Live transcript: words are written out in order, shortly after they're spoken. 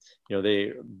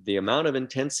The amount of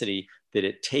intensity that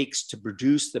it takes to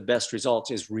produce the best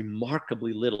results is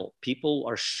remarkably little. People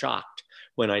are shocked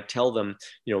when I tell them,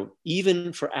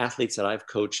 even for athletes that I've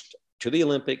coached to the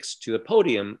Olympics, to the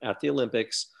podium at the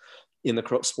Olympics in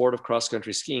the sport of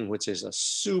cross-country skiing, which is a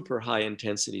super high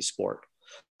intensity sport,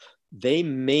 they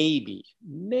maybe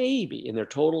in their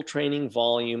total training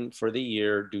volume for the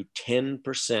year do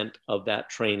 10% of that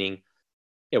training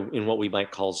in what we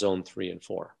might call zone 3 and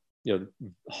 4.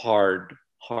 Hard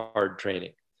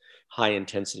training, high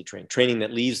intensity training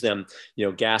that leaves them,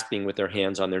 gasping with their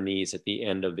hands on their knees at the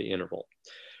end of the interval.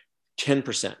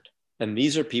 10%. And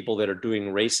these are people that are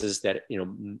doing races that,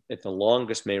 at the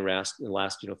longest may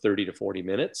last 30 to 40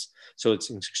 minutes. So it's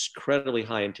an incredibly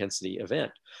high intensity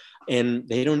event. And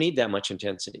they don't need that much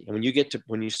intensity. And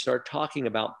when you start talking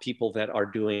about people that are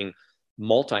doing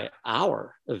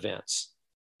multi-hour events,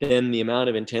 then the amount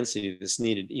of intensity that's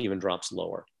needed even drops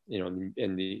lower.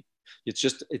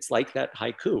 It's like that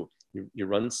haiku. You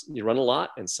run a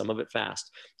lot and some of it fast.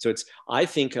 So I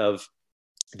think of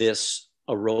this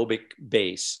aerobic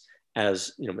base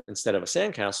as, instead of a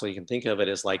sandcastle, you can think of it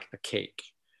as like a cake.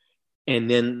 And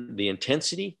then the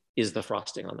intensity is the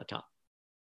frosting on the top.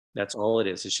 That's all it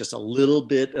is. It's just a little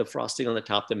bit of frosting on the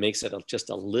top that makes it just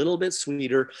a little bit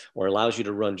sweeter or allows you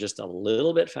to run just a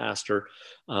little bit faster.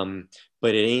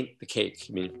 But it ain't the cake.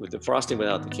 I mean, with the frosting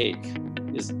without the cake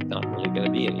is not really going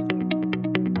to be anything.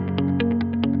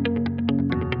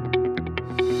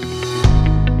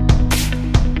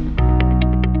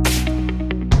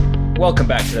 Welcome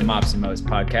back to the Mops and Mo's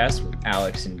podcast with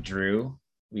Alex and Drew.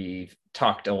 We've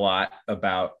talked a lot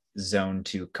about zone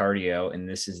 2 cardio, and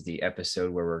this is the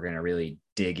episode where we're going to really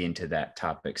dig into that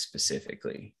topic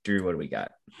specifically. Drew, what do we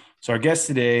got? So our guest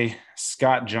today,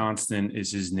 Scott Johnston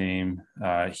is his name.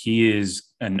 He is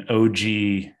an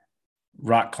OG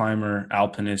rock climber,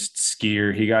 alpinist,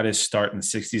 skier. He got his start in the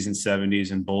 60s and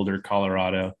 70s in Boulder,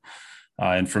 Colorado.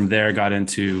 And from there got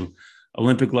into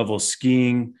Olympic level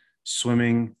skiing,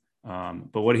 swimming.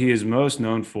 But what he is most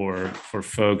known for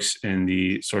folks in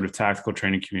the sort of tactical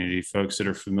training community, folks that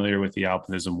are familiar with the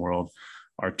alpinism world,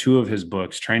 are two of his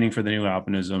books, Training for the New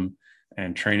Alpinism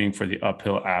and Training for the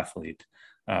Uphill Athlete.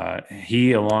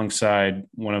 He, alongside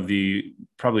one of the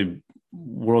probably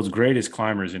world's greatest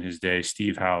climbers in his day,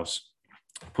 Steve House,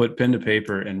 put pen to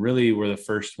paper and really were the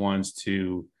first ones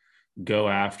to go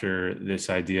after this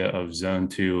idea of zone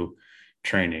 2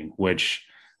 training, which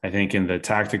I think in the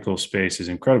tactical space is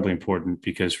incredibly important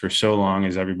because for so long,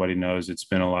 as everybody knows, it's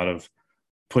been a lot of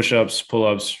push-ups,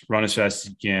 pull-ups, run as fast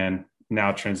as you can,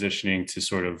 now transitioning to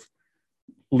sort of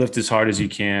lift as hard as you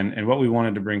can. And what we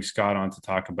wanted to bring Scott on to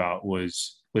talk about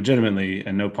was legitimately,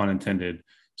 and no pun intended,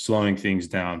 slowing things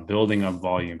down, building up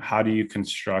volume. How do you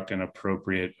construct an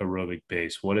appropriate aerobic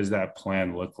base? What does that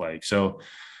plan look like? So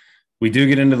we do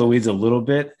get into the weeds a little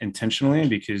bit intentionally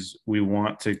because we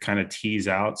want to kind of tease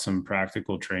out some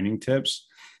practical training tips.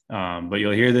 But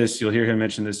you'll hear him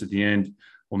mention this at the end.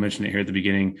 We'll mention it here at the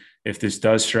beginning. If this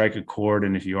does strike a chord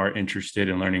and if you are interested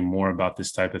in learning more about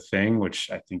this type of thing, which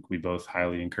I think we both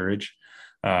highly encourage,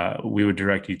 we would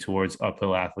direct you towards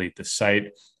Uphill Athlete, the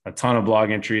site, a ton of blog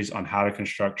entries on how to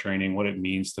construct training, what it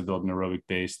means to build an aerobic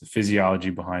base, the physiology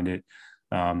behind it.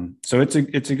 So it's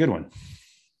a good one.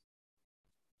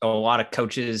 A lot of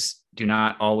coaches do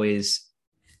not always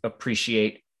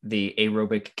appreciate the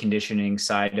aerobic conditioning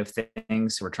side of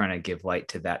things. We're trying to give light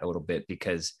to that a little bit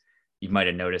because you might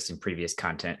have noticed in previous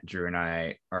content, Drew and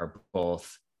I are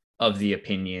both of the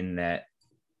opinion that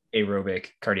aerobic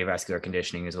cardiovascular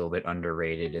conditioning is a little bit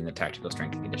underrated in the tactical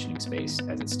strength and conditioning space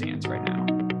as it stands right now.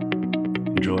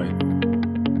 Enjoy.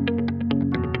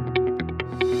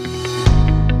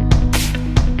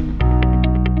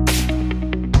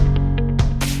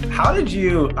 How did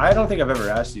you, I don't think I've ever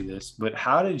asked you this, but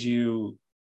how did you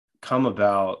come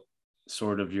about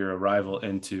sort of your arrival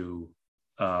into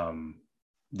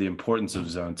the importance of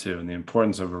zone 2 and the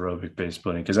importance of aerobic base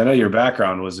building? Because I know your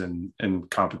background was in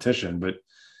competition, but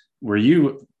were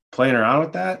you playing around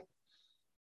with that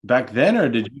back then, or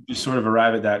did you just sort of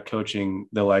arrive at that coaching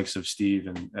the likes of Steve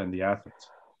and the athletes?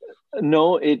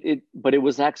 No, but it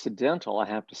was accidental, I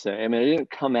have to say. I mean, I didn't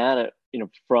come at it,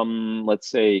 from, let's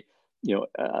say,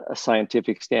 a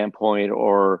scientific standpoint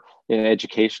or an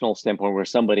educational standpoint where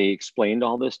somebody explained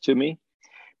all this to me.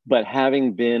 But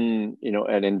having been,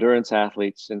 an endurance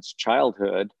athlete since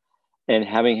childhood and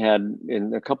having had,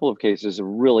 in a couple of cases,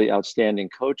 really outstanding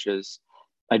coaches,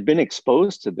 I'd been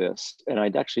exposed to this and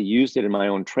I'd actually used it in my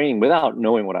own training without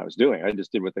knowing what I was doing. I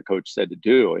just did what the coach said to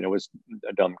do. And I was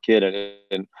a dumb kid and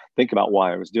didn't think about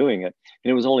why I was doing it.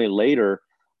 And it was only later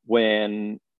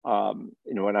when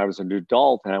when I was an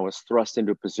adult and I was thrust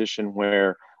into a position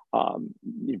where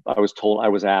I was told, I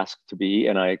was asked to be,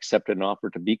 and I accepted an offer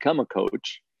to become a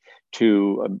coach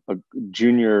to a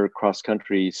junior cross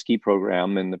country ski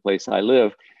program in the place I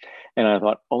live. And I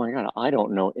thought, oh my God, I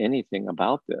don't know anything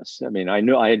about this. I mean, I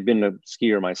knew I had been a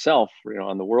skier myself,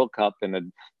 on the World Cup and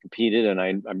had competed, and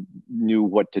I knew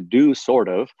what to do, sort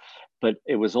of. But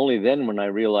it was only then when I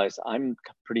realized I'm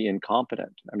pretty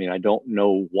incompetent. I mean, I don't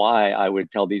know why I would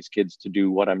tell these kids to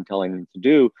do what I'm telling them to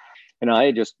do. And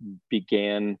I just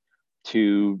began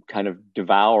to kind of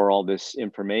devour all this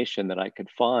information that I could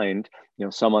find,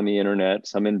 some on the internet,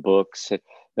 some in books,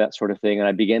 that sort of thing. And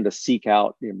I began to seek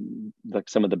out like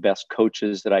some of the best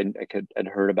coaches that had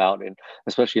heard about, and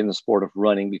especially in the sport of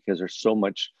running, because there's so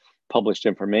much published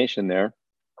information there.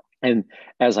 And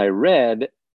as I read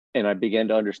and I began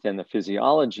to understand the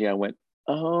physiology, I went,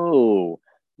 oh,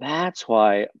 that's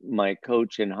why my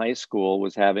coach in high school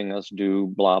was having us do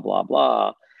blah, blah,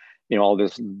 blah. All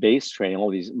this base training, all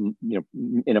these,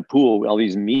 in a pool, all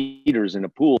these meters in a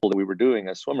pool that we were doing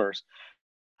as swimmers.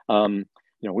 We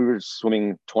were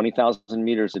swimming 20,000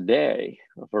 meters a day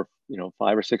for,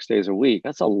 5 or 6 days a week.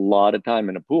 That's a lot of time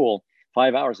in a pool,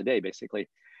 5 hours a day, basically.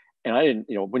 And I didn't,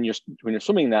 when you're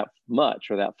swimming that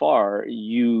much or that far,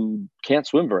 you can't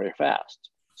swim very fast.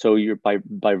 So you're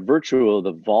by virtue of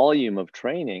the volume of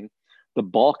training, the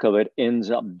bulk of it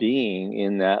ends up being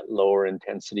in that lower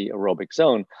intensity aerobic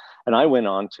zone. And I went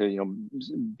on to,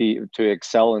 to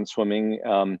excel in swimming.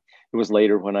 It was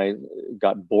later when I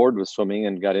got bored with swimming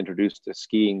and got introduced to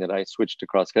skiing that I switched to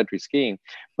cross country skiing.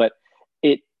 But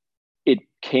it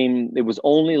was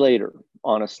only later,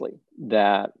 honestly,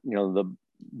 that,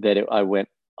 I went,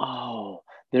 oh,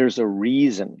 there's a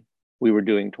reason we were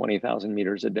doing 20,000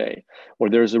 meters a day, or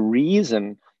there's a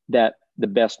reason that the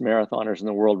best marathoners in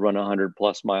the world run 100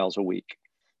 plus miles a week.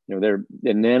 And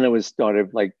then it was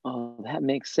started like, oh, that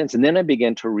makes sense. And then I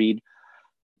began to read,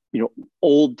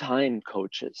 old time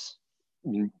coaches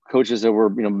that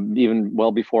were, even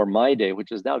well before my day,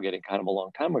 which is now getting kind of a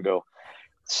long time ago,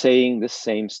 saying the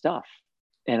same stuff.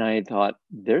 And I thought,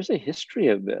 there's a history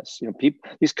of this.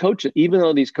 These coaches, even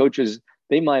though these coaches,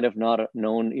 they might have not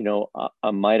known,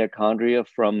 a mitochondria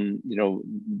from,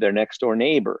 their next door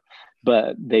neighbor,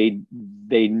 but they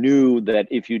knew that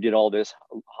if you did all this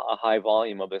high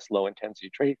volume of this low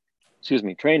intensity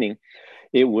training,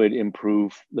 it would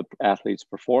improve the athlete's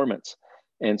performance.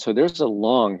 And so there's a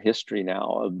long history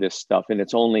now of this stuff. And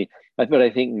it's only, but I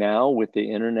think now with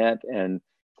the internet and,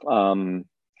 and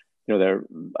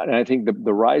I think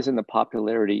the rise in the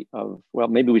popularity of, well,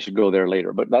 maybe we should go there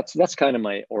later, but that's kind of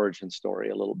my origin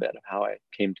story a little bit of how I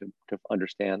came to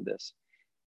understand this.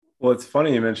 Well, it's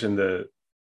funny you mentioned the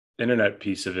internet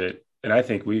piece of it. And I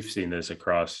think we've seen this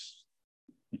across,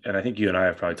 and I think you and I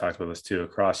have probably talked about this too,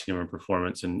 across human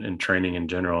performance and training in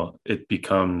general. It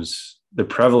becomes the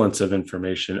prevalence of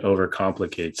information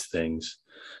overcomplicates things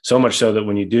so much so that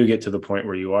when you do get to the point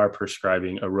where you are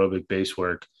prescribing aerobic base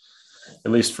work,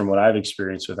 at least from what I've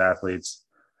experienced with athletes,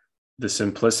 the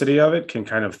simplicity of it can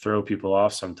kind of throw people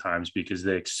off sometimes because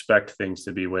they expect things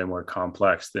to be way more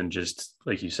complex than just,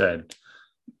 like you said,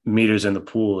 meters in the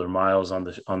pool or miles on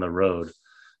the road.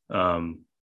 And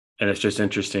it's just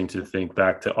interesting to think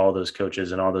back to all those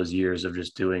coaches and all those years of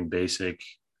just doing basic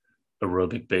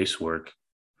aerobic base work.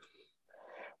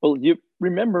 Well, you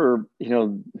remember,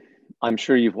 I'm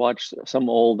sure you've watched some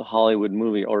old Hollywood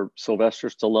movie or Sylvester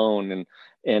Stallone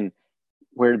and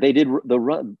where they did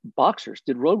boxers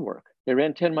did road work. They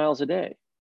ran 10 miles a day.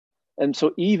 And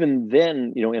so even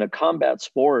then, in a combat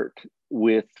sport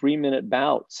with 3-minute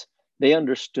bouts, they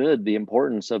understood the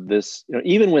importance of this,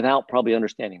 even without probably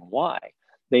understanding why.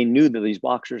 They knew that these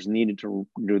boxers needed to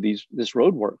do this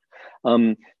road work.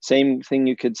 Same thing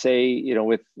you could say,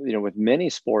 with many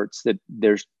sports, that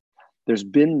there's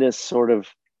been this sort of,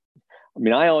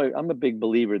 I'm a big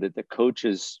believer that the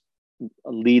coaches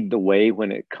lead the way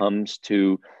when it comes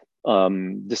to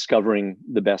discovering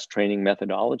the best training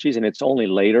methodologies. And it's only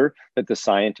later that the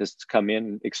scientists come in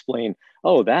and explain,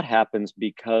 oh, that happens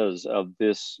because of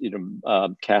this,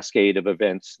 cascade of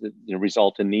events that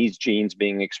result in these genes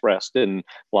being expressed and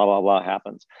blah, blah, blah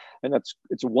happens. And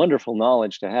it's wonderful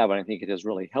knowledge to have. And I think it has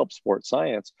really helped sports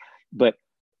science. But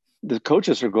the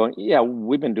coaches are going, yeah,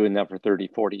 we've been doing that for 30,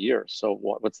 40 years. So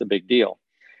what's the big deal?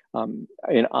 And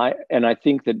I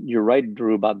think that you're right,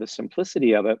 Drew, about the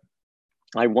simplicity of it.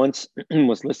 I once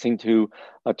was listening to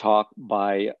a talk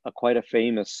by quite a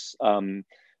famous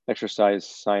exercise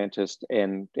scientist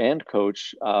and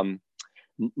coach,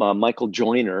 Michael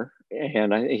Joyner,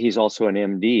 and he's also an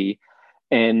MD.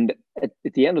 And at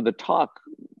the end of the talk,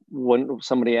 when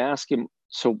somebody asked him,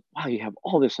 so wow, you have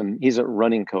all this, he's a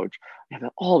running coach. You have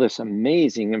all this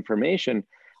amazing information.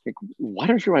 Like, why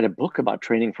don't you write a book about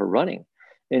training for running?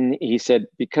 And he said,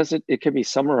 because it can be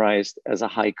summarized as a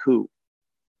haiku.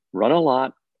 Run a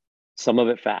lot, some of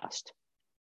it fast.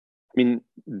 I mean,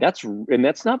 that's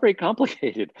not very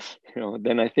complicated,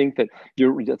 then I think that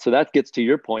so that gets to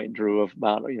your point, Drew,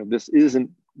 about, this isn't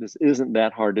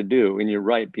that hard to do. And you're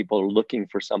right, people are looking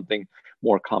for something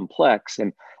more complex.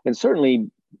 And certainly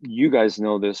you guys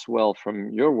know this well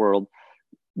from your world.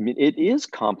 I mean, it is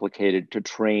complicated to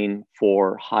train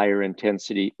for higher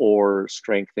intensity or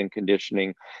strength and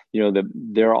conditioning.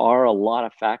 There are a lot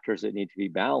of factors that need to be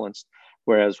balanced.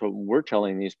 Whereas what we're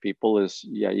telling these people is,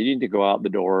 yeah, you need to go out the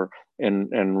door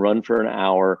and run for an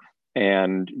hour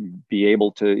and be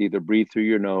able to either breathe through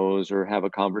your nose or have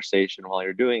a conversation while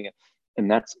you're doing it. And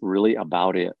that's really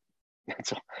about it.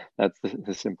 That's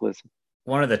the simplicity.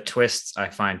 One of the twists I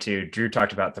find too, Drew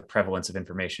talked about the prevalence of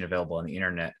information available on the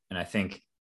internet. And I think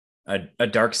a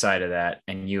dark side of that,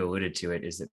 and you alluded to it,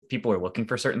 is that people are looking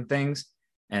for certain things.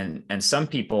 And some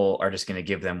people are just going to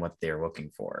give them what they're looking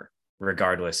for,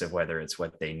 regardless of whether it's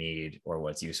what they need or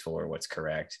what's useful or what's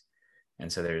correct.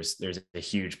 And so there's a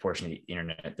huge portion of the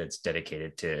internet that's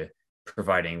dedicated to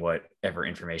providing whatever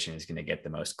information is going to get the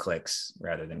most clicks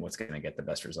rather than what's going to get the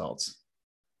best results.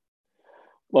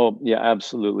 Well, yeah,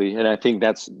 absolutely. And I think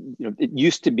that's, it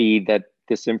used to be that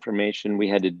this information, we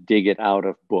had to dig it out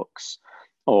of books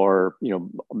or,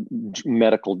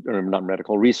 medical or not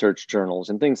medical research journals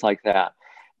and things like that.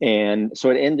 And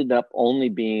so it ended up only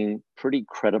being pretty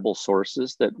credible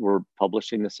sources that were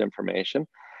publishing this information.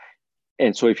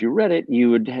 And so if you read it, you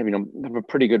would have, have a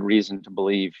pretty good reason to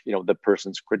believe, the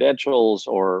person's credentials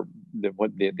or the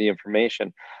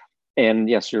information. And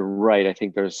yes, you're right. I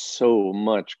think there's so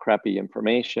much crappy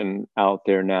information out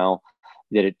there now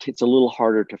that it's a little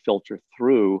harder to filter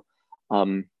through.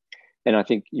 And I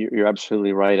think you're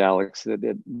absolutely right, Alex,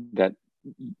 that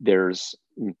there's,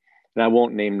 and I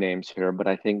won't name names here, but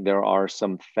I think there are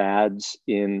some fads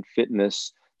in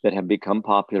fitness that have become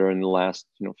popular in the last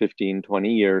 15,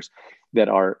 20 years that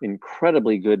are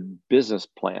incredibly good business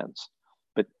plans,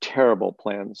 but terrible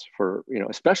plans for,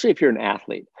 especially if you're an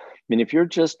athlete. I mean, if you're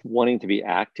just wanting to be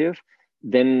active,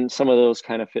 then some of those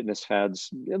kind of fitness fads,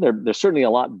 they're certainly a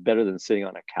lot better than sitting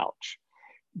on a couch.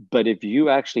 But if you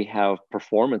actually have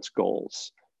performance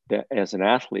goals that as an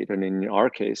athlete, and in our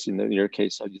case, in your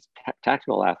case,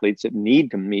 tactical athletes that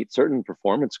need to meet certain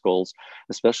performance goals,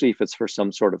 especially if it's for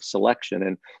some sort of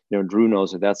selection. And, Drew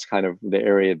knows that that's kind of the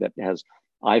area that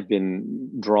I've been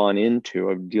drawn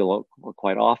into. I deal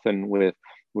quite often with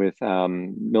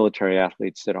military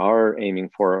athletes that are aiming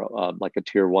for like a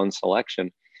tier 1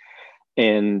 selection.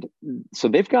 And so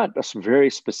they've got a very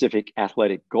specific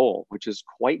athletic goal, which is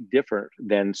quite different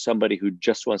than somebody who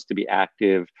just wants to be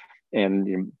active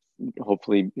and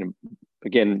hopefully,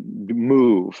 again,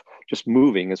 move. Just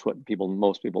moving is what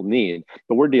most people need.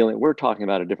 But we're talking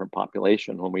about a different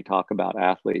population when we talk about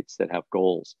athletes that have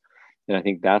goals. And I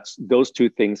think those two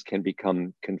things can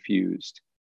become confused.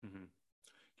 Mm-hmm.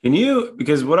 Can you,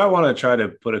 because what I want to try to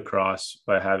put across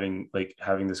by having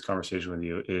this conversation with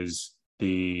you is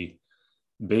the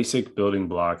basic building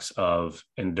blocks of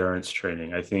endurance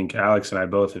training. I think Alex and I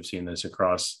both have seen this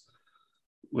across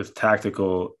with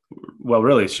tactical, well,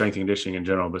 really strength and conditioning in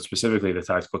general, but specifically the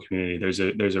tactical community.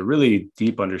 There's a really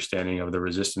deep understanding of the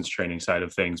resistance training side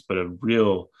of things, but a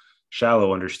real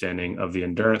shallow understanding of the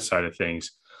endurance side of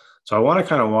things. So I want to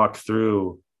kind of walk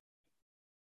through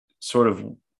sort of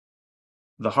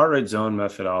the heart rate zone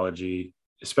methodology,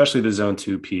 especially the zone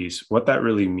 2 piece, what that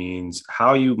really means,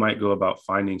 how you might go about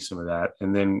finding some of that,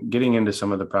 and then getting into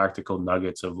some of the practical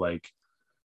nuggets of like,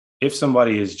 if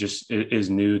somebody is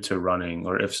new to running,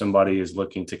 or if somebody is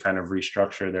looking to kind of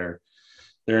restructure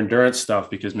their endurance stuff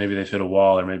because maybe they've hit a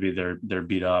wall or maybe they're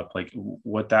beat up, like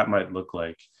what that might look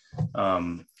like.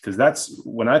 Because that's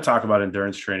when I talk about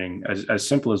endurance training, as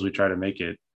simple as we try to make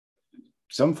it,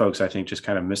 some folks I think just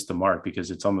kind of miss the mark because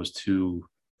it's almost too,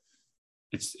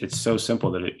 it's so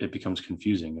simple that it becomes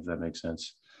confusing, if that makes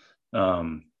sense.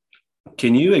 Can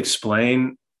you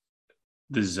explain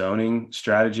the zoning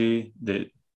strategy that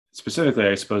specifically,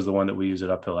 I suppose, the one that we use at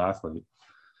Uphill Athlete?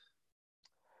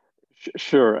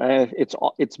 Sure.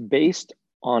 It's based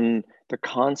on the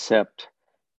concept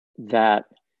that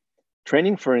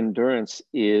training for endurance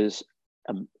is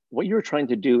what you're trying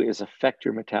to do is affect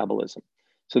your metabolism.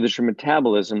 So there's your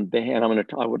metabolism, and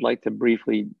I would like to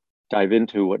briefly dive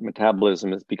into what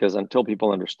metabolism is, because until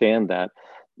people understand that,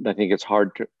 I think it's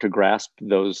hard to grasp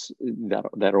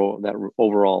that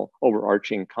overall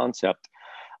overarching concept.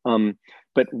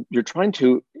 But you're trying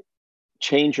to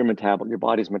change your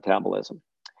body's metabolism.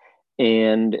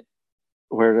 And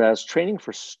whereas training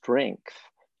for strength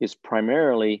is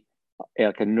primarily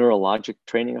like a neurologic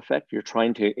training effect, you're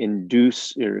trying to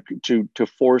induce or to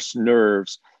force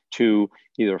nerves to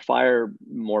either fire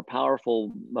more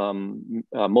powerful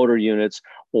motor units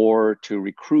or to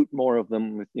recruit more of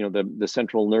them with the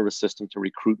central nervous system to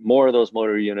recruit more of those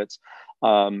motor units.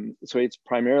 So it's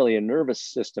primarily a nervous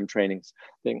system training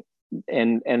thing.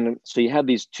 And so you have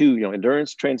these two,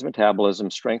 endurance trains metabolism,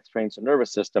 strength trains the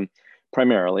nervous system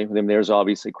primarily. Then there's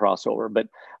obviously crossover, but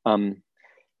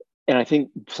and I think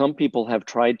some people have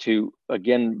tried to,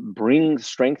 again, bring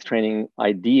strength training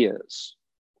ideas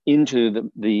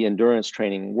into the endurance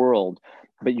training world,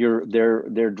 but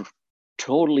they're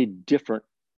totally different.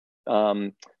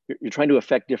 You're trying to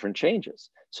affect different changes,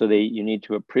 so you need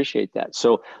to appreciate that.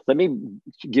 So let me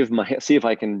see if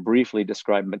I can briefly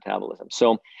describe metabolism.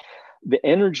 So the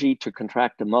energy to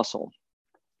contract a muscle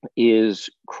is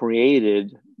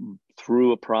created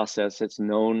through a process that's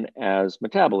known as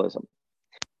metabolism.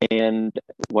 And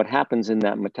what happens in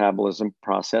that metabolism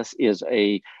process is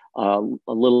a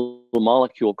little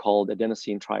molecule called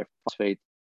adenosine triphosphate,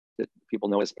 that people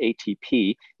know as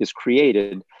ATP, is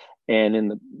created.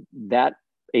 And that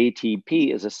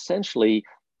ATP is essentially,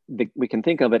 we can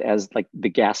think of it as like the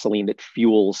gasoline that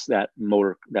fuels that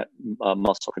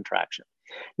muscle contraction.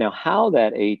 Now, how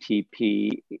that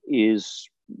ATP is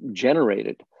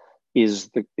generated is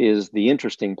the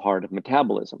interesting part of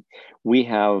metabolism. We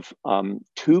have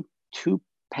two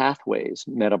pathways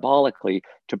metabolically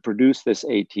to produce this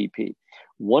ATP.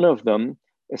 One of them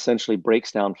essentially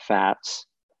breaks down fats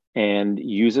and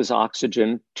uses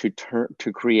oxygen to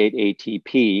create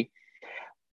ATP,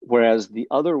 whereas the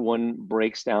other one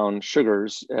breaks down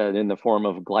sugars in the form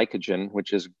of glycogen,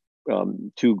 which is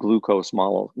two glucose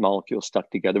molecules stuck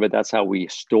together, but that's how we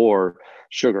store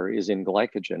sugar, is in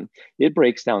glycogen. It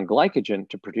breaks down glycogen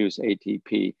to produce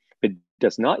ATP, but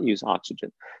does not use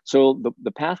oxygen. So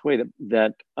the pathway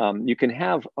that you can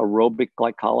have aerobic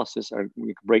glycolysis, or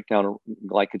you can break down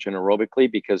glycogen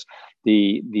aerobically, because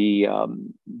the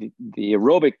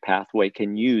aerobic pathway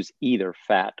can use either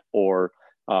fat or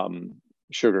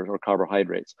sugars or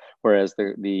carbohydrates, whereas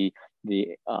the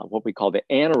what we call the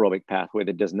anaerobic pathway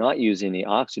that does not use any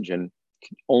oxygen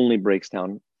only breaks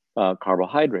down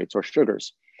carbohydrates or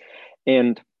sugars.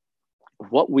 And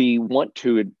what we want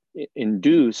to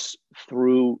induce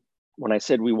through, when I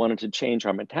said we wanted to change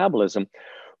our metabolism,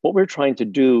 what we're trying to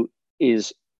do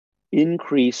is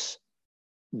increase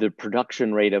the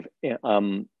production rate of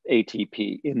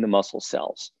ATP in the muscle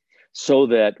cells, so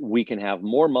that we can have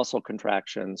more muscle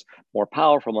contractions, more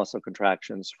powerful muscle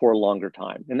contractions for a longer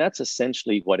time. And that's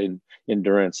essentially what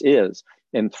endurance is.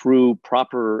 And through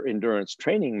proper endurance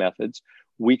training methods,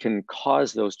 we can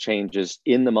cause those changes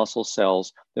in the muscle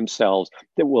cells themselves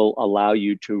that will allow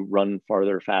you to run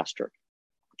farther, faster.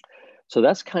 So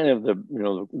that's kind of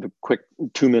the quick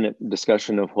 2-minute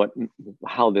discussion of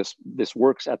how this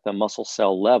works at the muscle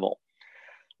cell level.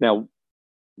 Now,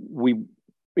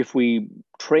 if we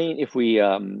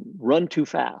run too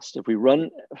fast, if we run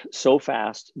so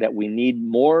fast that we need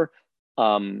more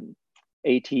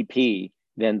ATP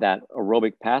than that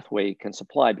aerobic pathway can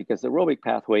supply, because the aerobic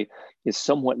pathway is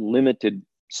somewhat limited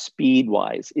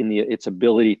speed-wise in its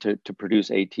ability to produce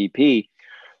ATP,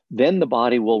 then the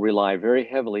body will rely very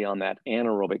heavily on that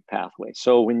anaerobic pathway.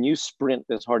 So when you sprint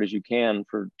as hard as you can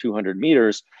for 200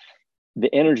 meters,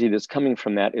 the energy that's coming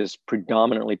from that is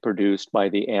predominantly produced by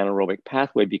the anaerobic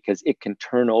pathway, because it can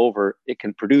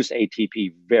produce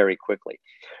ATP very quickly.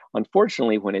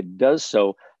 Unfortunately, when it does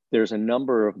so, there's a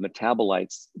number of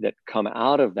metabolites that come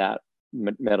out of that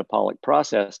metabolic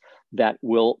process that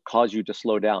will cause you to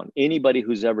slow down. Anybody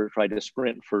who's ever tried to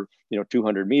sprint for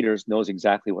 200 meters knows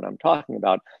exactly what I'm talking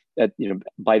about. That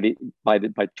by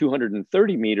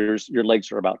 230 meters, your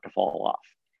legs are about to fall off.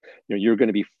 You're going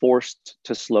to be forced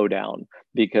to slow down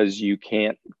because you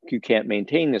can't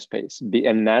maintain this pace.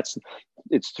 And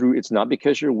it's not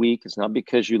because you're weak. It's not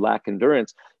because you lack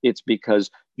endurance. It's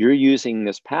because you're using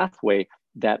this pathway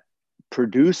that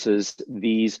produces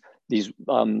these we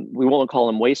won't call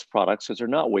them waste products, because they're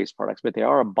not waste products, but they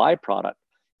are a byproduct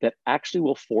that actually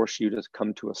will force you to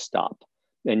come to a stop.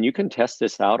 And you can test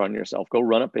this out on yourself. Go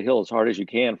run up a hill as hard as you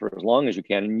can for as long as you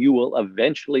can, and you will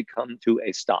eventually come to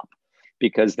a stop,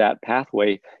 because that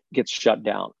pathway gets shut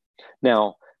down.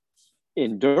 Now,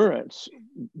 endurance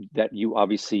that you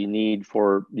obviously need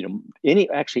for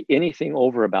anything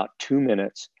over about 2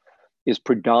 minutes is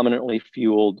predominantly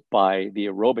fueled by the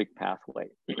aerobic pathway.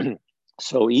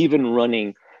 So even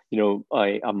running,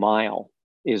 a mile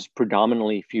is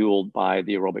predominantly fueled by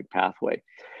the aerobic pathway.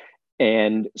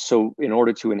 And so in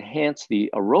order to enhance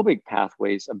the aerobic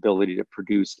pathway's ability to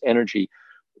produce energy,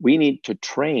 we need to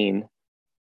train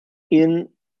in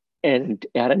and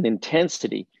at an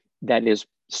intensity that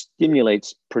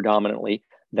stimulates predominantly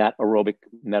that aerobic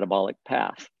metabolic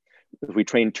path. If we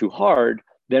train too hard,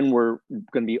 then we're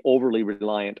going to be overly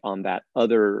reliant on that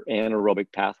other anaerobic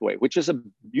pathway, which is a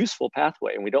useful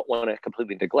pathway, and we don't want to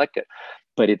completely neglect it,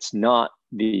 but it's not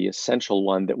the essential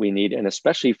one that we need. And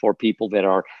especially for people that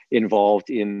are involved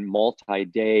in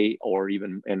multi-day or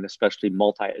even, and especially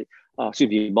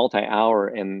multi-hour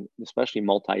and especially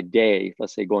multi-day,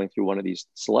 let's say going through one of these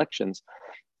selections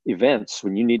events,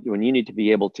 when you need to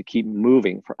be able to keep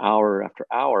moving for hour after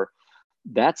hour,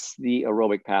 that's the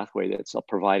aerobic pathway that's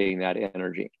providing that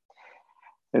energy.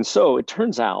 And so it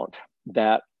turns out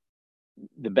that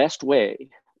the best way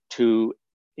to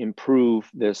improve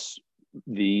this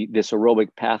aerobic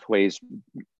pathway's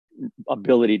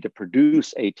ability to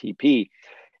produce ATP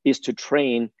is to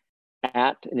train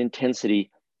at an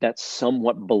intensity that's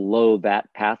somewhat below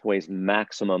that pathway's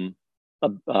maximum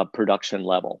production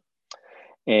level.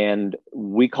 And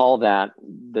we call that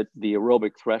the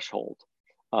aerobic threshold.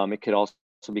 It could also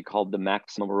be called the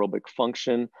maximum aerobic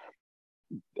function,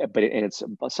 but it's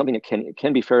something that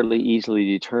can be fairly easily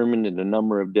determined in a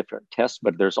number of different tests.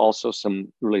 But there's also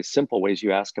some really simple ways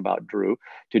you ask about, Drew,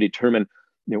 to determine,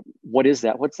 what is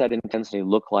that? What's that intensity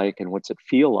look like, and what's it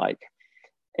feel like?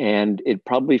 And it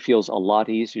probably feels a lot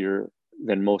easier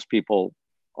than most people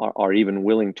are even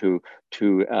willing to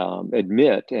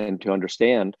admit and to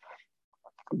understand.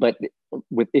 But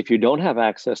if you don't have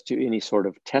access to any sort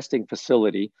of testing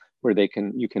facility where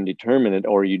you can determine it,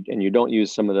 and you don't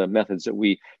use some of the methods that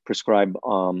we prescribe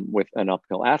with an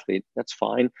uphill athlete, that's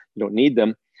fine. You don't need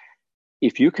them.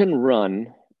 If you can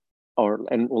run,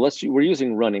 we're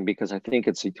using running because I think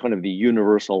it's kind of the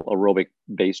universal aerobic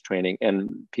based training,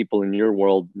 and people in your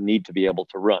world need to be able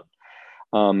to run.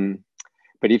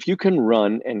 But if you can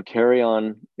run and carry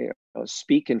on,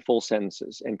 speak in full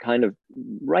sentences, and kind of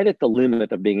right at the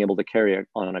limit of being able to carry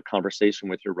on a conversation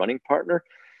with your running partner,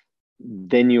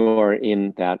 then you are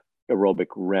in that aerobic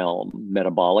realm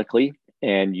metabolically,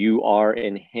 and you are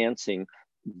enhancing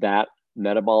that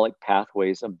metabolic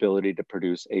pathway's ability to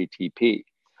produce ATP.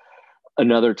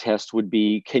 Another test would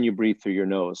be, can you breathe through your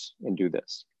nose and do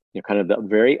this? Kind of the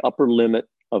very upper limit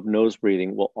of nose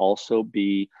breathing will also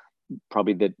be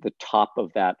probably the top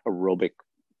of that aerobic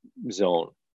zone.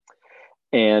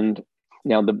 And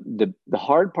now the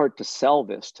hard part to sell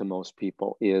this to most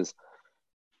people is,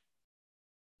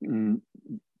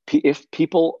 if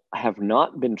people have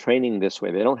not been training this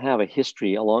way, they don't have a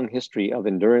long history of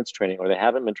endurance training, or they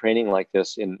haven't been training like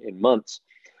this in months,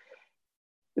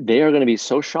 they are going to be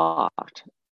so shocked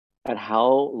at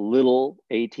how little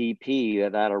ATP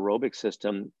that aerobic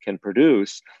system can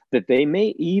produce that they may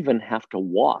even have to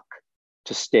walk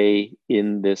to stay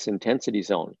in this intensity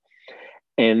zone.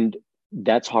 And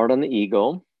that's hard on the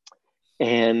ego.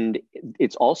 And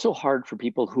it's also hard for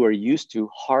people who are used to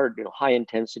high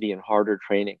intensity and harder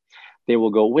training. They will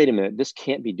go, wait a minute, this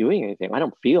can't be doing anything. I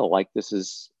don't feel like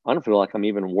I'm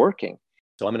even working.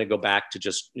 So I'm going to go back to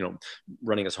just,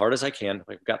 running as hard as I can.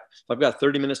 If I've got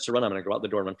 30 minutes to run, I'm going to go out the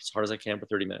door and run as hard as I can for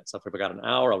 30 minutes. If I've got an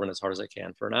hour, I'll run as hard as I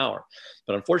can for an hour.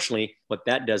 But unfortunately, what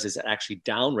that does is it actually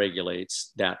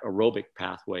downregulates that aerobic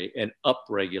pathway and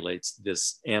upregulates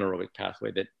this anaerobic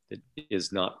pathway that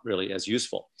is not really as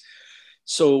useful.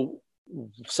 So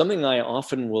something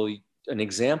an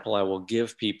example I will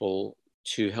give people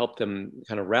to help them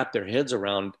kind of wrap their heads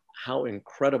around how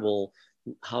incredible,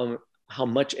 how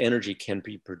much energy can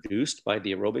be produced by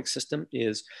the aerobic system,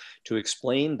 is to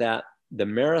explain that the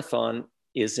road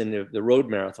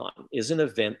marathon is an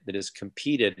event that is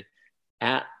competed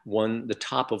at the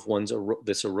top of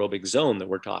this aerobic zone that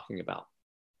we're talking about.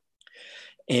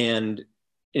 And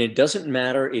it doesn't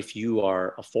matter if you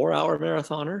are a 4-hour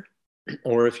marathoner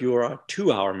or if you are a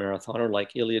 2-hour marathoner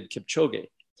like Eliud Kipchoge.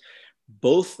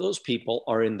 Both those people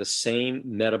are in the same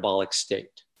metabolic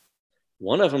state.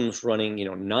 One of them is running,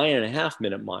 9.5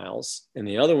 minute miles, and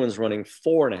the other one's running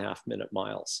 4.5 minute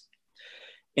miles.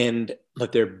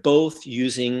 But they're both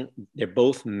maximally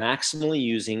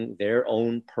using their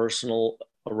own personal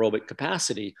aerobic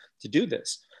capacity to do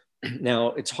this.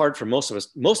 Now, it's hard for most of us.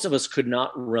 Most of us could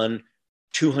not run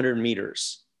 200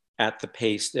 meters at the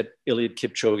pace that Eliud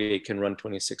Kipchoge can run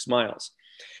 26 miles.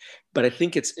 But I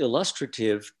think it's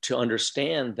illustrative to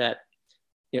understand that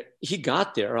he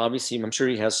got there. Obviously, I'm sure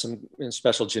he has some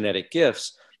special genetic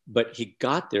gifts, but he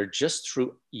got there just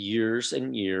through years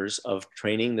and years of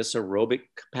training this aerobic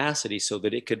capacity so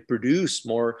that it could produce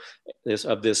more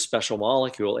of this special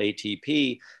molecule,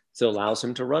 ATP, that allows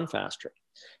him to run faster.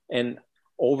 And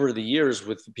over the years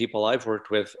with the people I've worked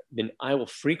with, I will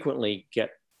frequently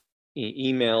get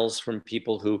emails from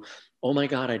people who, oh my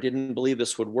God, I didn't believe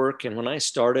this would work. And when I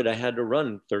started, I had to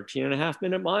run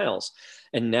 13.5-minute miles.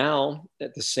 And now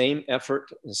at the same effort,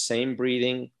 the same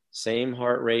breathing, same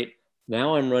heart rate,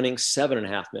 now I'm running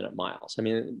 7.5-minute miles. I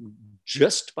mean,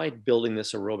 just by building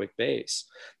this aerobic base.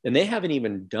 And they haven't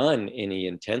even done any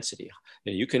intensity.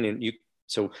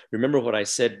 So remember what I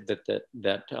said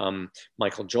that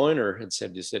Michael Joyner had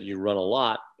said, is that you run a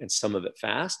lot and some of it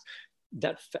fast.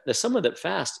 The some of it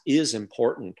fast is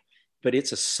important, but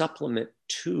it's a supplement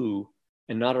to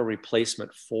and not a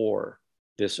replacement for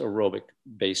this aerobic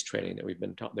base training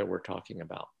that we're talking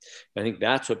about. And I think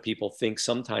that's what people think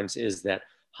sometimes, is that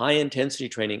high intensity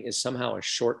training is somehow a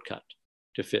shortcut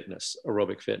to fitness,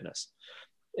 aerobic fitness.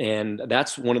 And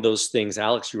that's one of those things,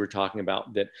 Alex, you were talking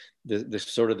about, that the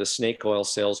sort of the snake oil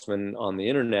salesmen on the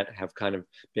internet have kind of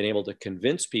been able to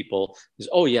convince people is,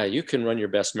 oh yeah, you can run your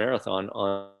best marathon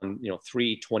on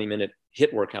 3 20-minute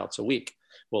HIIT workouts a week.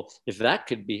 Well, if that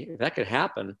could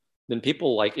happen, then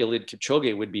people like Eliud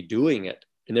Kipchoge would be doing it,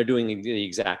 and they're doing the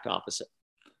exact opposite.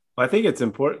 I think it's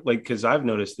important, like, because I've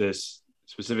noticed this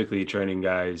specifically training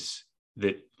guys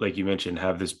that, like you mentioned,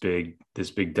 have this big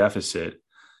deficit.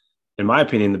 In my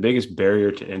opinion, the biggest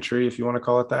barrier to entry, if you want to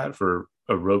call it that, for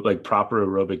proper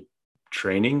aerobic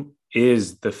training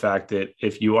is the fact that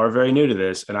if you are very new to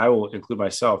this, and I will include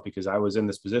myself because I was in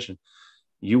this position,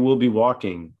 you will be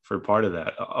walking for part of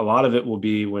that. A lot of it will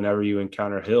be whenever you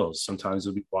encounter hills. Sometimes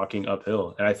you'll be walking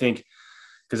uphill. And I think,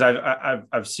 because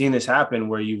I've seen this happen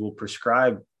where you will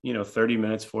prescribe, 30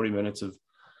 minutes, 40 minutes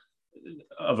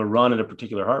of a run at a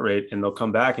particular heart rate, and they'll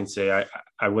come back and say,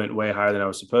 I went way higher than I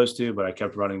was supposed to, but I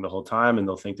kept running the whole time, and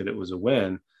they'll think that it was a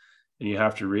win. And you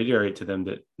have to reiterate to them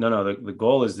that no, the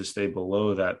goal is to stay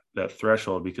below that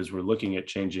threshold, because we're looking at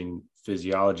changing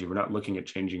physiology. We're not looking at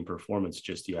changing performance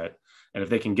just yet. And if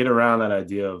they can get around that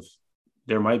idea of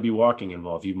there might be walking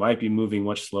involved, you might be moving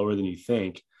much slower than you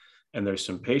think, and there's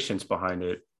some patience behind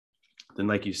it, then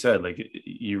like you said, like,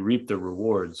 you reap the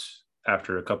rewards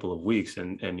after a couple of weeks,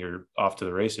 and you're off to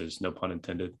the races. No pun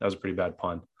intended. That was a pretty bad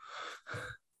pun.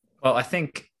 Well, I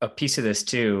think a piece of this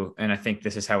too, and I think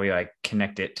this is how we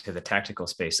connect it to the tactical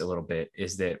space a little bit,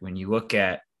 is that when you look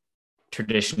at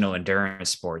traditional endurance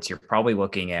sports, you're probably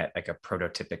looking at a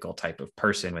prototypical type of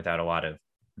person without a lot of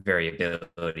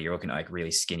variability. You're looking at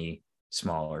really skinny,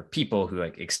 smaller people who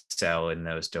excel in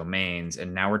those domains.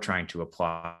 And now we're trying to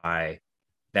apply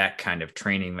that kind of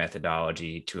training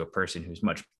methodology to a person who's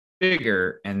much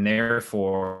bigger, and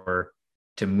therefore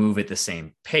to move at the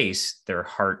same pace, their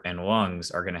heart and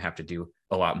lungs are going to have to do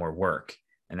a lot more work.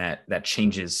 And that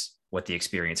changes what the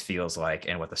experience feels like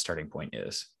and what the starting point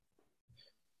is.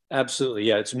 Absolutely.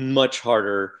 Yeah. It's much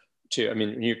harder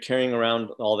when you're carrying around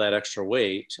all that extra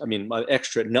weight.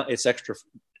 It's extra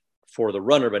for the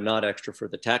runner, but not extra for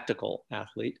the tactical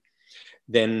athlete.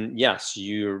 Then yes,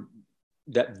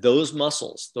 those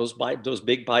muscles, those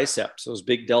big biceps, those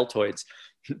big deltoids,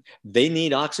 they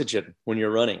need oxygen when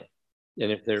you're running.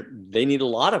 And if they need a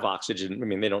lot of oxygen,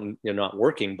 they're not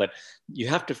working, but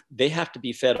they have to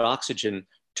be fed oxygen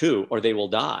too, or they will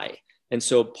die. And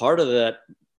so part of that,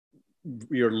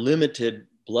 your limited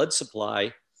blood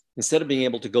supply, instead of being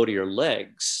able to go to your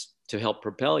legs to help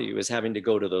propel you, is having to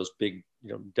go to those big,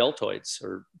 deltoids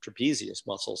or trapezius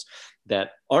muscles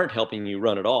that aren't helping you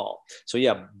run at all. So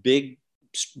yeah, big,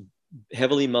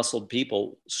 heavily muscled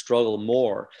people struggle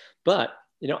more. But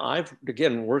I've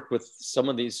again worked with some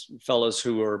of these fellows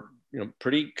who are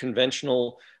pretty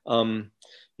conventional,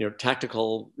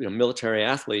 tactical, military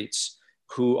athletes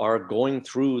who are going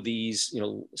through these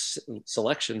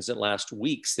selections that last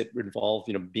weeks that involve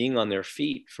being on their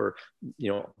feet for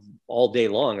all day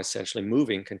long, essentially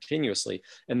moving continuously,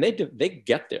 and they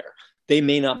get there. They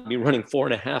may not be running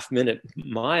 4.5-minute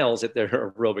miles at their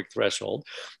aerobic threshold,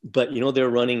 but they're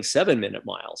running 7-minute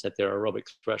miles at their aerobic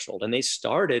threshold, and they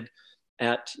started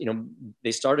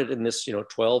in this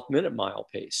 12-minute mile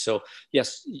pace. So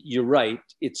yes, you're right.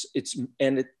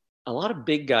 A lot of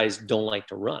big guys don't like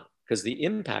to run because the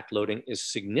impact loading is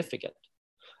significant.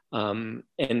 And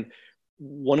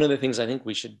one of the things I think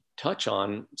we should touch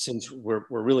on, since we're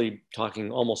really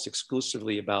talking almost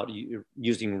exclusively about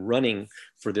using running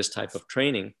for this type of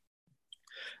training,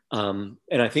 and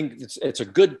I think it's a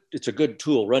good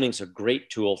tool. Running's a great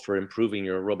tool for improving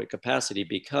your aerobic capacity,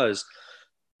 because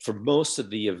for most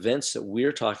of the events that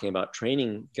we're talking about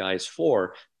training guys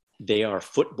for, they are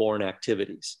footborne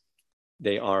activities.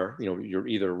 They are, you're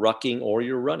either rucking or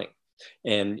you're running,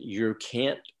 and you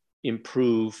can't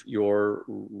improve your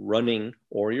running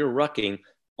or your rucking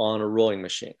on a rowing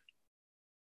machine.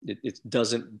 it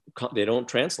doesn't, they don't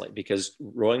translate, because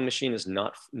rowing machine is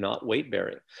not weight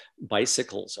bearing.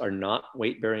 Bicycles are not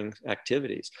weight bearing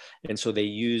activities. And so they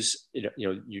use,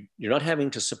 you're not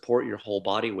having to support your whole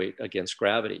body weight against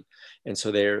gravity. And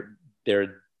so they're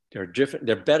different.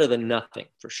 They're better than nothing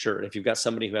for sure. If you've got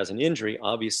somebody who has an injury,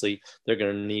 obviously they're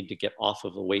going to need to get off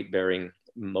of the weight bearing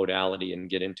modality and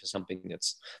get into something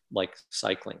that's like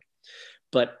cycling.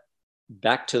 But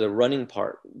back to the running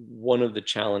part, one of the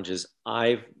challenges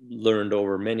I've learned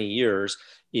over many years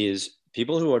is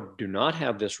people who do not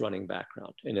have this running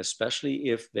background, and especially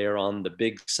if they're on the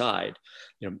big side,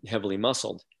 heavily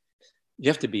muscled, you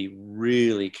have to be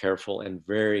really careful and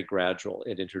very gradual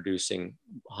in introducing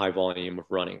high volume of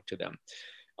running to them.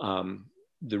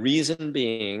 The reason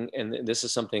being, and this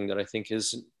is something that I think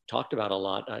is talked about a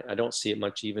lot, I don't see it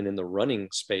much even in the running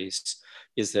space,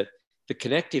 is that the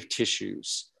connective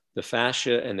tissues, the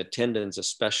fascia and the tendons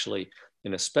especially,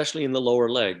 and especially in the lower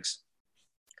legs,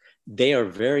 they are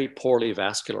very poorly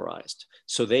vascularized.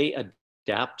 So they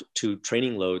adapt to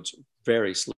training loads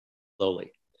very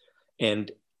slowly.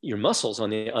 And your muscles, on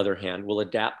the other hand, will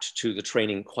adapt to the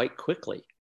training quite quickly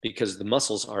because the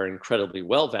muscles are incredibly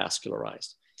well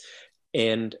vascularized.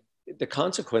 And the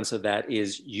consequence of that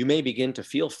is you may begin to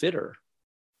feel fitter,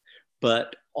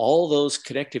 but all those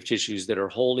connective tissues that are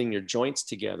holding your joints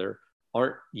together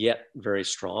aren't yet very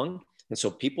strong. And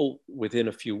so people, within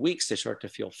a few weeks, they start to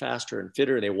feel faster and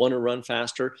fitter. They want to run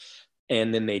faster.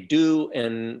 And then they do.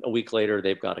 And a week later,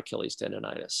 they've got Achilles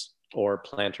tendonitis or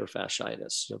plantar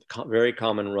fasciitis, very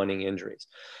common running injuries.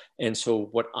 And so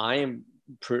what I am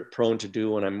prone to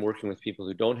do when I'm working with people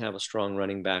who don't have a strong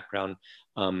running background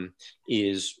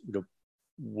is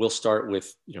we'll start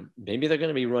with, maybe they're going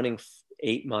to be running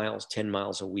 8 miles, 10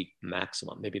 miles a week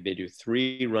maximum. Maybe they do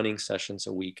 3 running sessions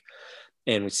a week,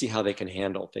 and we see how they can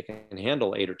handle. If they can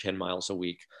handle 8 or 10 miles a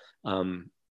week, and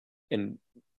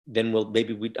then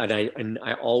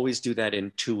I always do that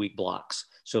in 2-week blocks.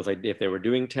 So if they were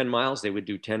doing 10 miles, they would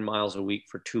do 10 miles a week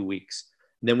for 2 weeks.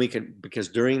 And then we could, because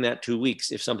during that 2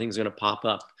 weeks, if something's going to pop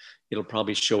up, it'll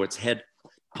probably show its head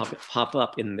pop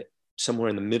up somewhere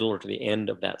in the middle or to the end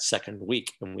of that second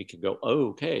week. And we could go, oh,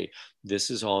 okay, this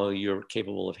is all you're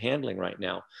capable of handling right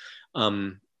now.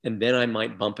 And then I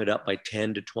might bump it up by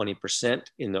 10 to 20%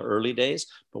 in the early days.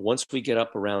 But once we get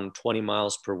up around 20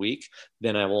 miles per week,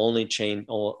 then I will only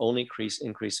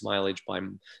increase mileage by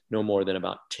no more than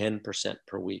about 10%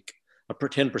 per week, or per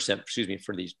 10%,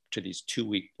 for these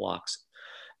 2-week blocks.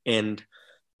 And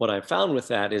what I found with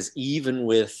that is, even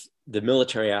with the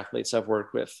military athletes I've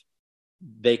worked with,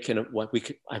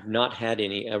 I've not had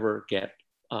any ever get,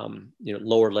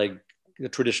 the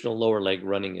traditional lower leg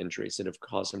running injuries that have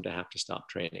caused them to have to stop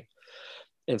training.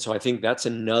 And so I think that's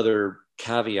another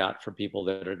caveat for people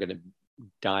that are going to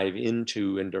dive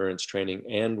into endurance training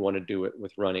and want to do it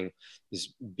with running,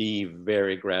 is be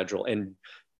very gradual. And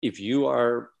if you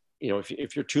are,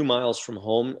 if you're 2 miles from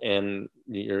home and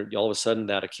you're all of a sudden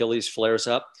that Achilles flares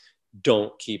up,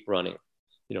 don't keep running.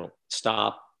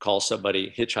 Stop, call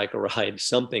somebody, hitchhike a ride,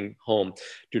 something home.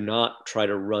 Do not try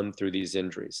to run through these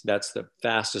injuries. That's the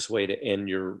fastest way to end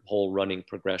your whole running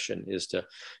progression, is to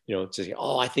say,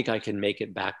 oh, I think I can make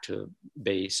it back to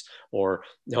base, or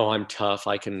no, I'm tough.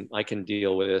 I can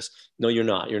deal with this. No, you're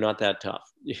not. You're not that tough.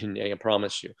 I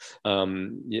promise you.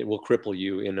 It will cripple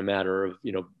you in a matter of,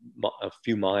 a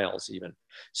few miles even.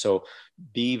 So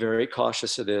be very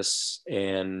cautious of this.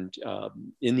 And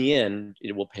in the end,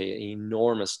 it will pay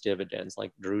enormous dividends.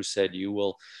 Like Drew said, you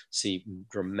will see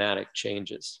dramatic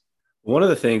changes. One of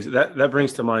the things that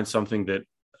brings to mind something that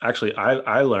actually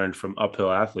I learned from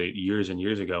Uphill Athlete years and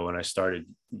years ago when I started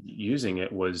using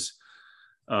it was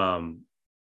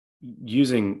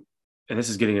using, and this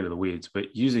is getting into the weeds,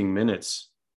 but using minutes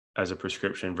as a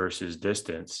prescription versus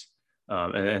distance.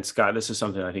 And Scott, this is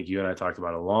something I think you and I talked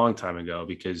about a long time ago,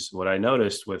 because what I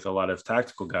noticed with a lot of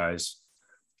tactical guys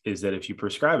is that if you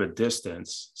prescribe a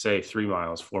distance, say 3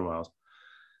 miles, 4 miles,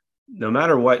 no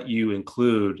matter what you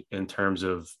include in terms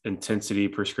of intensity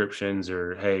prescriptions,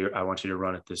 or, hey, I want you to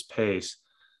run at this pace,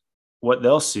 what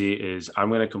they'll see is, I'm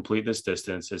going to complete this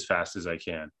distance as fast as I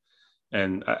can.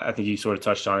 And I think you sort of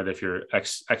touched on it. If you're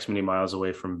X many miles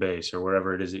away from base or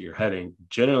wherever it is that you're heading,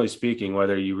 generally speaking,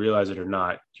 whether you realize it or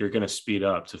not, you're going to speed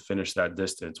up to finish that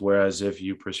distance. Whereas if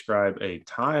you prescribe a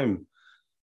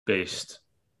time-based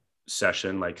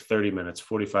session, like 30 minutes,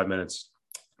 45 minutes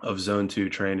of zone 2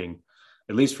 training,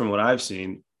 at least from what I've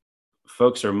seen,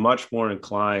 folks are much more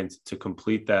inclined to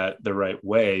complete that the right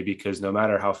way, because no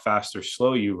matter how fast or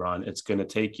slow you run, it's going to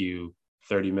take you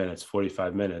 30 minutes,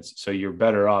 45 minutes. So you're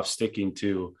better off sticking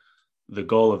to the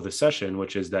goal of the session,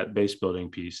 which is that base building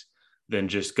piece, than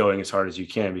just going as hard as you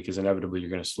can, because inevitably you're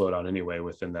going to slow down anyway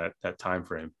within that time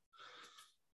frame.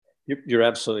 You're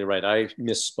absolutely right. I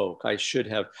misspoke. I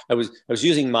was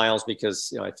using miles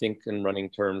because, I think in running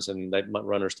terms, and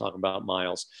runners talk about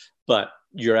miles, but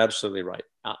you're absolutely right.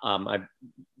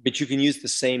 But you can use the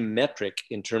same metric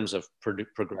in terms of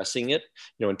progressing it,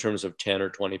 in terms of 10 or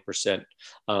 20%.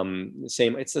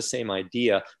 It's the same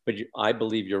idea, but I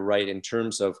believe you're right in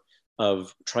terms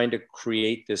of trying to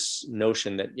create this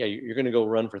notion that, you're going to go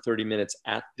run for 30 minutes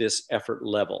at this effort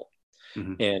level.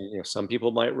 Mm-hmm. And some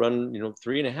people might run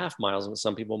 3.5 miles, and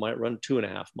some people might run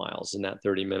 2.5 miles in that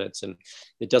 30 minutes, and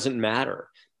it doesn't matter,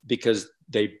 because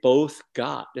they both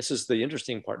got, this is the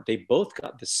interesting part, they both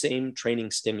got the same training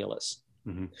stimulus.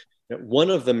 Mm-hmm. One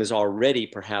of them is already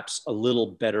perhaps a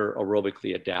little better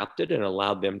aerobically adapted and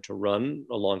allowed them to run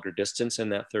a longer distance in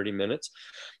that 30 minutes,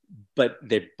 but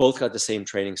they both got the same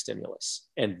training stimulus.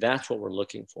 And that's what we're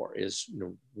looking for, is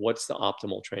what's the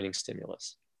optimal training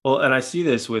stimulus. Well, and I see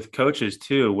this with coaches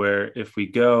too, where if we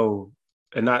go,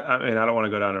 I don't want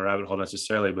to go down a rabbit hole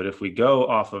necessarily, but if we go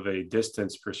off of a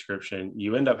distance prescription,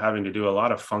 you end up having to do a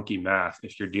lot of funky math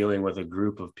if you're dealing with a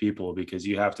group of people, because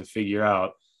you have to figure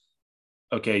out,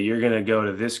 okay, you're going to go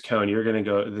to this cone,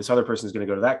 this other person's going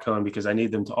to go to that cone, because I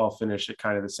need them to all finish at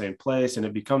kind of the same place. And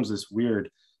it becomes this weird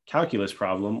calculus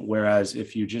problem. Whereas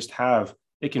if you just have,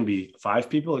 it can be 5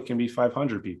 people, it can be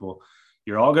 500 people.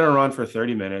 You're all going to run for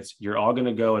 30 minutes. You're all going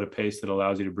to go at a pace that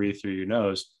allows you to breathe through your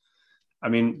nose. I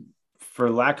mean, for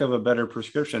lack of a better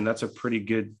prescription, that's a pretty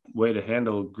good way to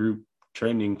handle group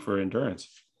training for endurance.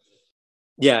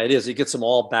 Yeah, it is. It gets them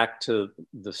all back to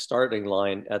the starting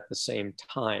line at the same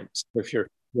time. So if you're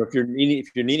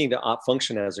needing to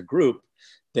function as a group,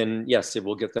 then yes, it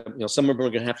will get them. Some of them are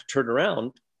going to have to turn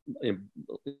around.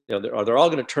 They're all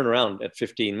going to turn around at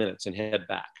 15 minutes and head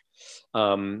back.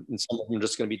 And some of them are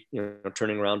just going to be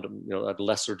turning around at a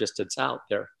lesser distance out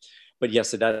there. But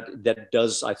yes, that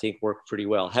does, I think, work pretty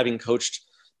well. Having coached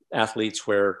athletes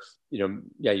where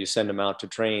you send them out to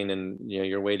train, and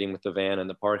you're waiting with the van in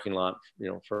the parking lot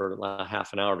for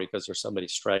half an hour because there's somebody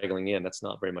straggling in. That's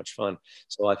not very much fun.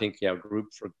 So I think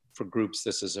for groups,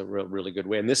 this is a really good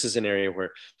way. And this is an area where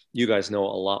you guys know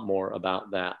a lot more about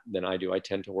that than I do. I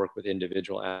tend to work with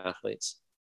individual athletes.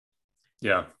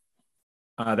 Yeah.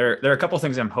 There are a couple of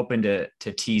things I'm hoping to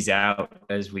tease out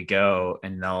as we go,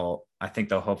 and I think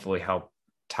they'll hopefully help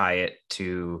tie it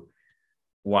to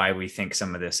why we think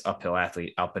some of this uphill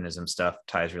alpinism stuff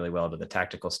ties really well to the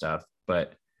tactical stuff.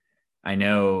 But I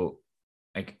know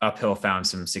like uphill found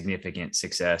some significant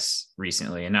success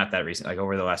recently, and not that recent, like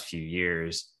over the last few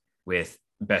years, with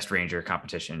best ranger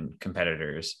competition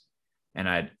competitors. And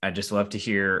I'd just love to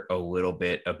hear a little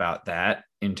bit about that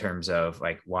in terms of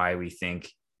like why we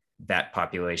think that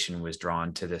population was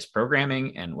drawn to this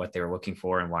programming and what they were looking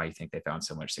for, and why you think they found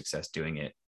so much success doing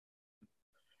it.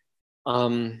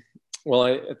 Well,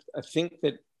 I think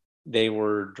that they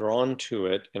were drawn to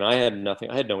it, and I had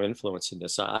no influence in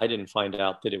this. I didn't find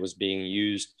out that it was being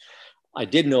used. I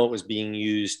did know it was being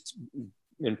used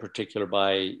in particular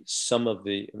by some of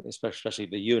the, especially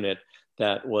the unit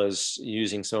that was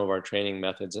using some of our training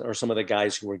methods, or some of the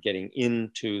guys who were getting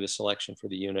into the selection for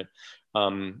the unit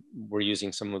were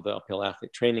using some of the uphill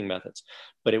athlete training methods.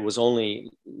 But it was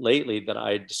only lately that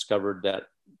I discovered that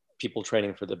people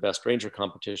training for the best ranger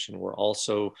competition were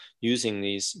also using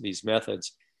these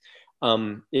methods.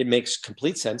 It makes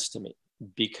complete sense to me,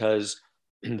 because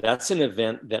that's an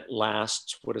event that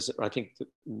lasts, I think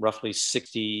roughly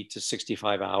 60 to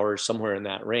 65 hours, somewhere in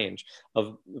that range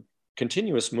of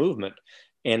continuous movement.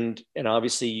 And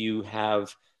obviously you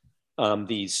have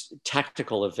these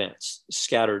tactical events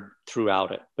scattered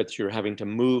throughout it, but you're having to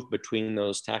move between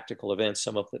those tactical events,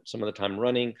 some of the time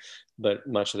running, but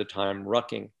much of the time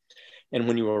rucking. And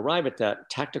when you arrive at that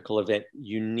tactical event,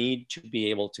 you need to be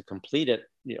able to complete it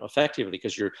effectively,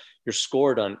 because you're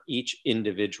scored on each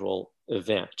individual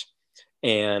event.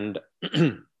 And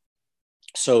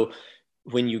so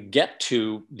when you get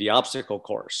to the obstacle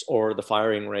course or the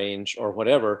firing range or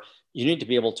whatever, you need to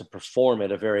be able to perform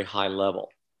at a very high level.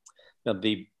 Now,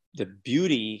 the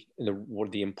beauty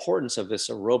and the importance of this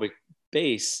aerobic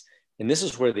base, and this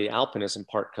is where the alpinism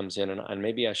part comes in, and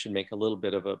maybe I should make a little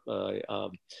bit of a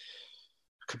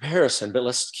comparison, but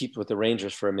let's keep with the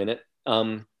rangers for a minute.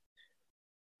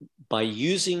 By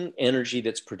using energy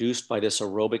that's produced by this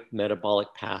aerobic metabolic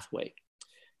pathway,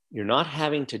 you're not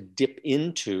having to dip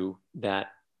into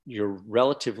your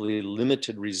relatively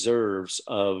limited reserves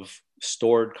of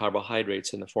stored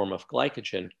carbohydrates in the form of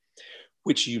glycogen,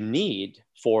 which you need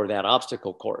for that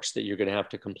obstacle course that you're going to have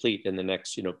to complete in the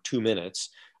next 2 minutes.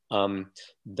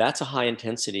 That's a high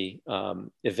intensity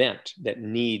event that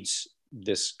needs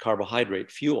this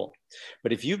carbohydrate fuel.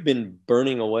 But if you've been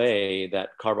burning away that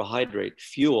carbohydrate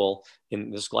fuel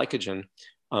in this glycogen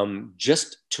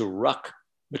just to ruck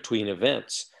between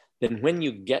events, then when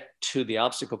you get to the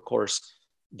obstacle course,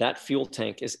 that fuel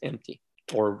tank is empty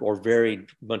or very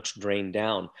much drained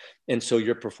down. And so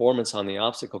your performance on the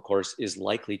obstacle course is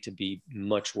likely to be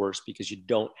much worse because you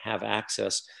don't have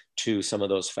access to some of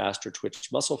those faster twitch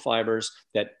muscle fibers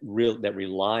that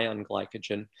rely on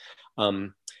glycogen.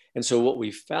 And so what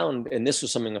we found, and this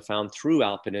was something I found through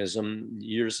alpinism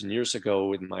years and years ago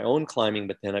with my own climbing,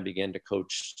 but then I began to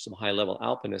coach some high-level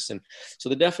alpinists. And so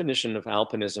the definition of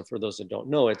alpinism, for those that don't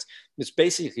know, it's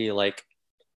basically like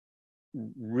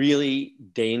really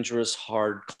dangerous,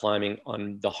 hard climbing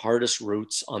on the hardest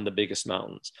routes on the biggest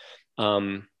mountains.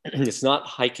 It's not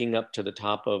hiking up to the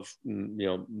top of,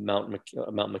 Mount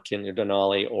McKinley,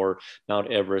 Denali, or Mount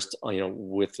Everest,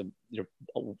 with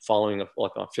following a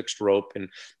fixed rope and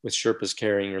with Sherpas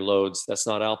carrying your loads. That's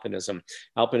not alpinism.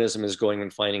 Alpinism is going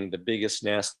and finding the biggest,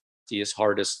 nastiest,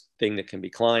 hardest thing that can be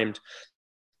climbed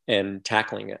and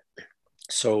tackling it.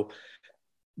 So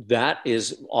that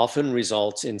is often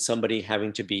results in somebody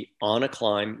having to be on a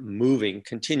climb, moving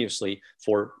continuously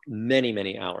for many,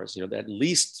 many hours, at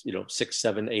least, 6,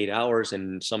 7, 8 hours,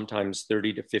 and sometimes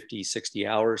 30 to 50, 60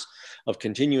 hours of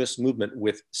continuous movement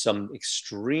with some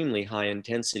extremely high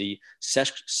intensity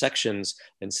sections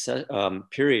and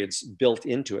periods built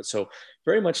into it. So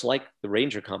very much like the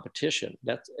ranger competition.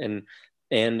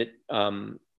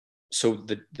 So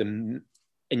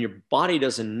your body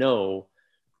doesn't know,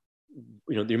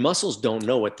 your muscles don't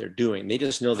know what they're doing. They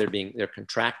just know they're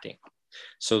contracting.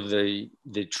 So the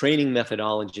training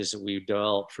methodologies that we've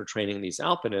developed for training these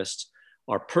alpinists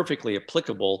are perfectly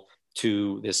applicable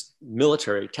to this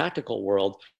military tactical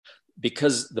world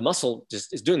because the muscle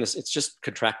just is doing this. It's just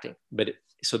contracting.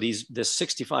 So this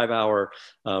 65-hour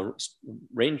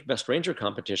best ranger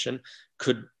competition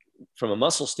could, from a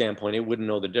muscle standpoint, it wouldn't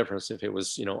know the difference if it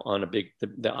was, on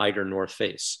the Eiger North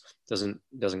Face.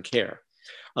 Doesn't care.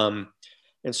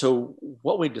 And so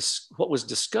what was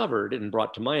discovered and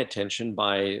brought to my attention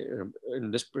by, in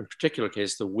this particular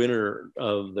case, the winner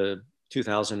of the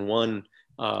 2001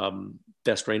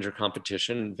 Best Ranger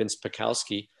competition, Vince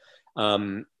Pikowski,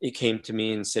 he came to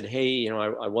me and said, "Hey,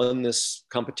 I won this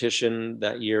competition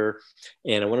that year,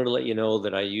 and I wanted to let you know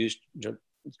that I used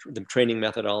the training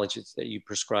methodologies that you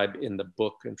prescribe in the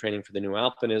book and Training for the New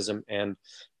Alpinism and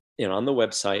on the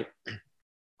website."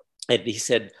 And he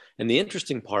said, and the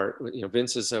interesting part,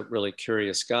 Vince is a really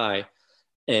curious guy.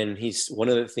 And one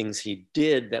of the things he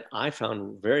did that I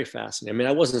found very fascinating. I mean,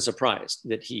 I wasn't surprised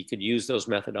that he could use those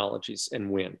methodologies and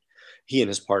win. He and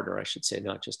his partner, I should say,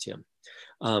 not just him.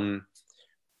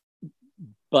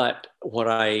 But what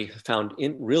I found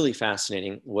really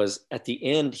fascinating was at the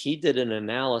end, he did an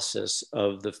analysis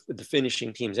of the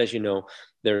finishing teams. As you know,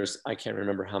 I can't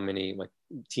remember how many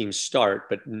teams start,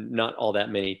 but not all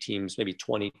that many teams, maybe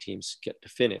 20 teams get to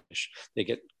finish. They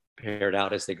get paired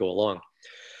out as they go along.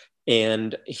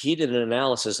 And he did an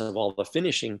analysis of all the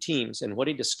finishing teams. And what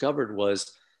he discovered was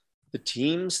the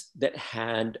teams that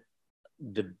had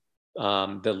the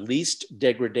least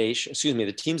degradation,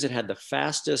 the teams that had the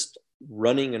fastest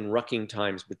running and rucking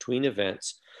times between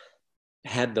events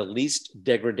had the least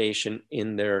degradation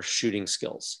in their shooting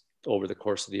skills over the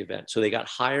course of the event. So they got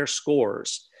higher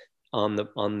scores on the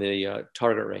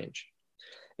target range.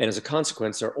 And as a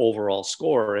consequence, their overall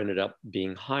score ended up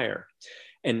being higher.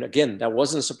 And again, that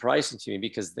wasn't surprising to me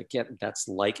because again, that's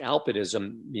like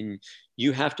alpinism. I mean,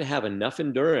 you have to have enough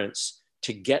endurance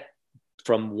to get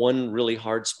from one really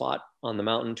hard spot on the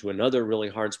mountain to another really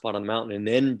hard spot on the mountain, and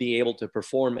then be able to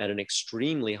perform at an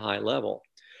extremely high level.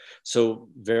 So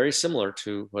very similar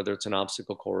to whether it's an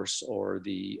obstacle course or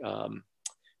the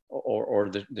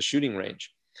shooting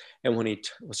range. And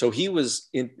he was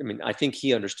in, I think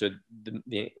he understood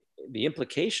the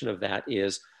implication of that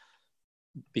is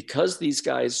because these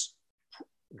guys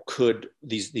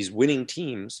these winning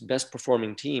teams, best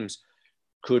performing teams,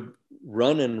 could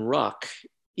run and ruck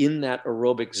in that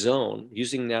aerobic zone,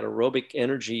 using that aerobic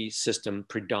energy system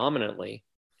predominantly,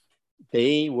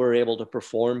 they were able to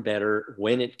perform better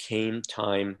when it came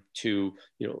time to,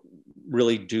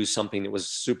 really do something that was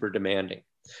super demanding.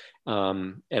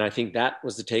 And I think that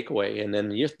was the takeaway. And then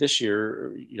this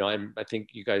year, I think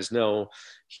you guys know,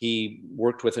 he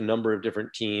worked with a number of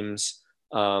different teams.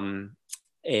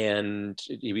 And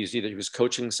he was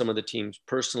coaching some of the teams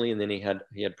personally, and then he had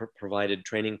provided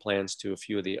training plans to a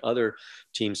few of the other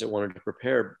teams that wanted to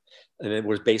prepare, and it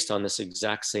was based on this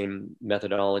exact same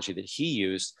methodology that he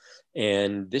used.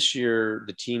 And this year,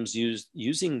 the teams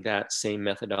using that same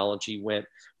methodology went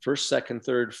first, second,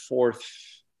 third, fourth,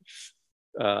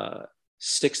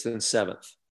 6th and 7th.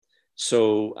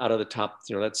 So out of the top,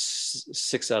 that's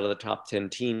 6 out of the top 10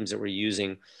 teams that were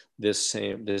using this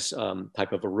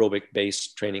type of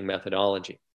aerobic-based training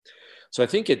methodology. So I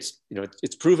think it's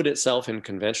proven itself in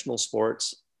conventional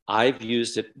sports. I've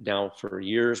used it now for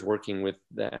years, working with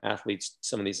the athletes,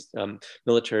 some of these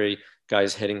military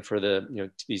guys heading for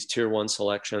these tier 1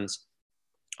 selections.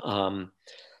 And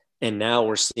now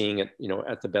we're seeing it,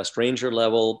 at the best ranger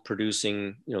level,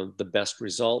 producing, the best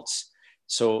results.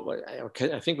 So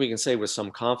I think we can say with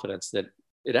some confidence that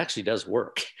it actually does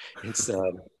work. It's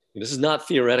this is not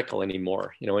theoretical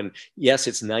anymore, and yes,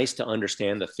 it's nice to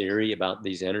understand the theory about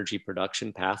these energy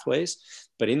production pathways,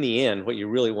 but in the end, what you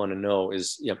really want to know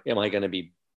is, am I going to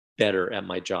be better at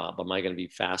my job? Am I going to be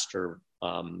faster?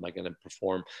 Am I going to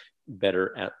perform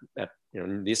better at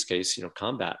in this case,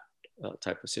 combat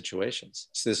type of situations?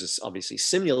 So this is obviously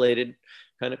simulated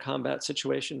kind of combat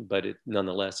situation, but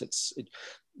nonetheless,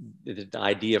 the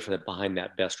idea behind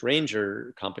that best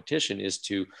ranger competition is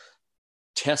to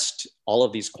test all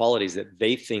of these qualities that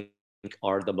they think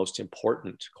are the most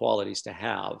important qualities to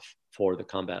have for the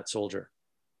combat soldier.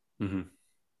 Mm-hmm.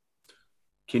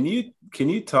 Can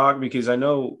you talk, because I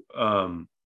know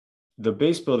the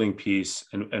base building piece,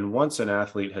 and once an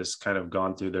athlete has kind of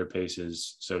gone through their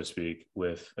paces, so to speak,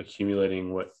 with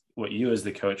accumulating what you as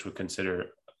the coach would consider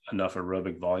enough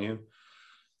aerobic volume,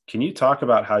 can you talk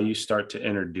about how you start to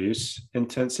introduce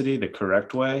intensity the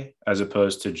correct way, as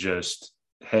opposed to just,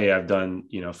 hey, I've done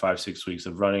 5-6 weeks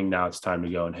of running, now it's time to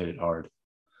go and hit it hard?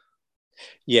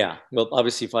 Yeah, well,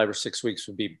 obviously 5 or 6 weeks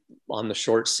would be on the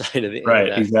short side of the right, end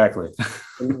of that. Exactly.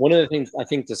 And one of the things I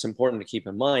think that's important to keep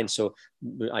in mind, so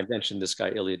I mentioned this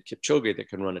guy Eliud Kipchoge that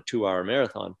can run a 2-hour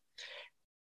marathon.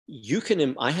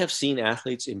 I have seen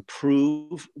athletes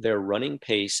improve their running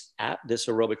pace at this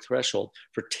aerobic threshold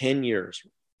for 10 years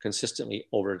consistently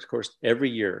over the course. Every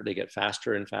year they get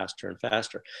faster and faster and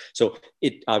faster. So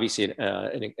it obviously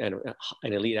an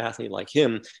elite athlete like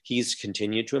him, he's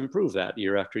continued to improve that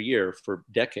year after year for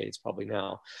decades probably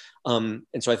now. And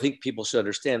so I think people should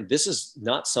understand this is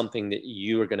not something that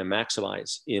you are going to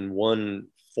maximize in one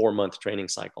 4-month training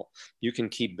cycle. You can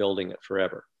keep building it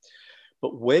forever.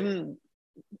 But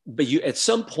at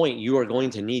some point you are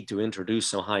going to need to introduce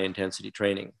some high intensity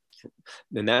training.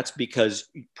 And that's because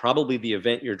probably the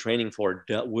event you're training for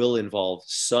will involve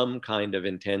some kind of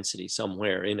intensity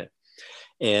somewhere in it.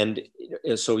 And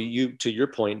so to your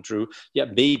point, Drew, yeah,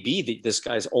 maybe this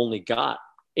guy's only got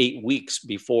 8 weeks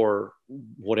before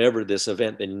whatever this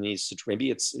event that he needs to. Maybe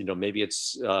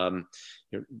it's a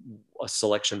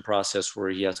selection process where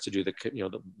he has to do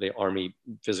the Army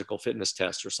physical fitness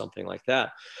test or something like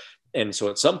that. And so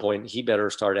at some point he better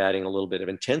start adding a little bit of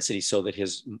intensity so that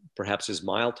perhaps his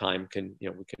mile time we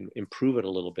can improve it a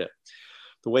little bit.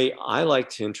 The way I like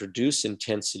to introduce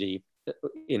intensity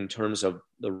in terms of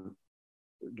the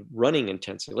running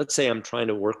intensity, let's say I'm trying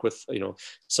to work with,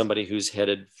 somebody who's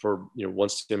headed for,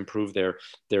 wants to improve their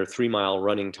 3-mile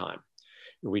running time.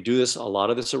 We do a lot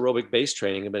of this aerobic base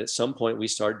training, but at some point we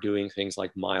start doing things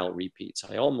like mile repeats.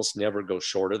 I almost never go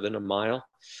shorter than a mile.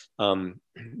 And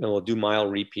we'll do mile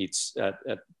repeats at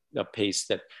a pace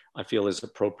that I feel is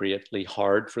appropriately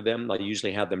hard for them. I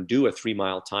usually have them do a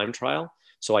 3-mile time trial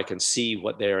so I can see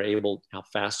what they're able, how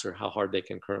fast or how hard they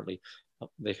can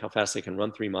how fast they can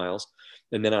run 3 miles.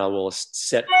 And then I will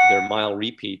set their mile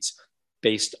repeats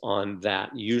based on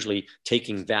that, usually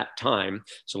taking that time.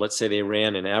 So let's say they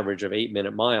ran an average of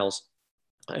 8-minute miles.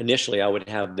 Initially, I would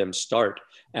have them start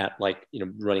at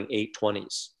running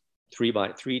 8:20s, 3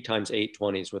 times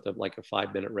 8:20s with a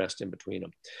 5-minute rest in between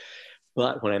them.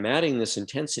 But when I'm adding this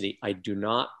intensity, I do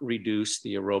not reduce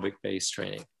the aerobic base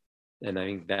training. And I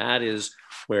think that is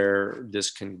where this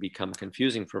can become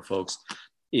confusing for folks,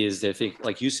 is they think,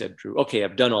 like you said, Drew, okay,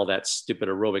 I've done all that stupid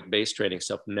aerobic base training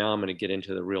stuff. Now I'm going to get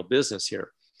into the real business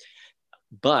here.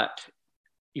 But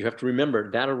you have to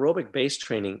remember that aerobic base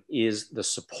training is the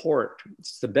support.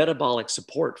 It's the metabolic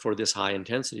support for this high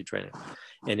intensity training.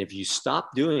 And if you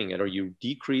stop doing it or you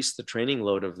decrease the training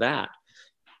load of that,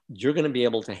 you're going to be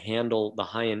able to handle the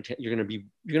high intensity. You're going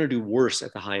to do worse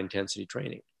at the high intensity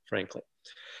training, frankly.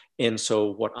 And so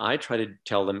what I try to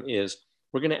tell them is,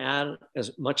 we're going to add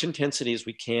as much intensity as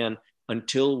we can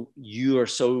until you are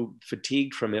so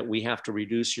fatigued from it, we have to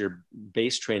reduce your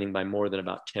base training by more than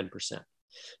about 10%.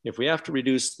 If we have to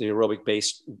reduce the aerobic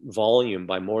base volume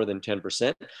by more than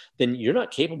 10%, then you're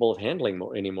not capable of handling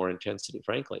any more intensity,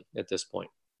 frankly, at this point.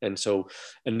 And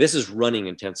this is running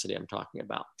intensity I'm talking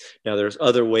about. Now, there's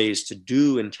other ways to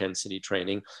do intensity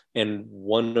training. And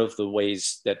one of the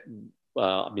ways that,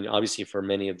 obviously for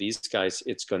many of these guys,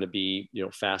 it's going to be,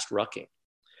 fast rucking.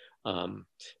 And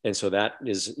so that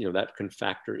is, that can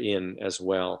factor in as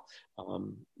well.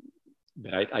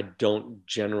 I don't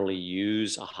generally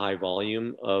use a high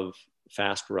volume of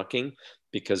fast rucking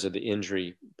because of the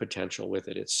injury potential with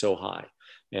it. It's so high.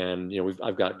 And,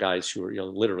 I've got guys who are,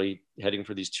 literally heading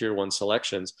for these tier 1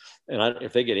 selections. And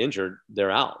if they get injured, they're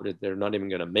out. They're not even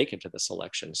going to make it to the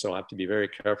selection. So I have to be very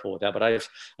careful with that. But I've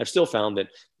still found that,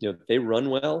 if they run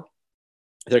well,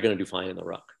 they're going to do fine in the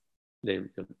ruck. They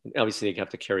obviously have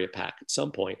to carry a pack at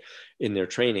some point in their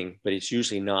training, but it's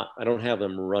usually not. I don't have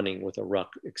them running with a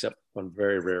ruck except on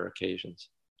very rare occasions.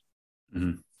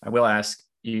 Mm-hmm. I will ask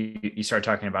you started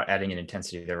talking about adding an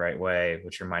intensity the right way,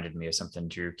 which reminded me of something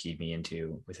Drew keyed me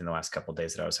into within the last couple of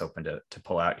days that I was hoping to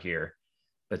pull out here.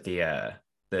 But the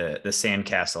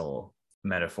sandcastle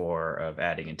metaphor of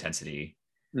adding intensity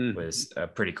was a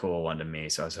pretty cool one to me.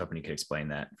 So I was hoping you could explain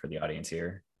that for the audience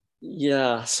here.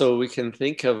 Yeah, so we can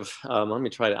think of, let me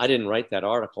try I didn't write that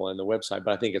article on the website,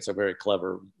 but I think it's a very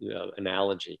clever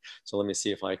analogy. So let me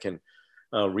see if I can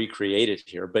recreate it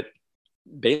here. But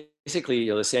basically,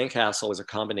 the sandcastle is a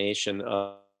combination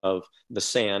of the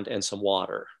sand and some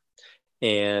water.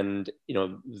 And,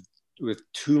 with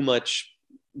too much,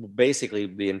 basically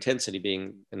the intensity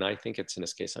being, and I think it's in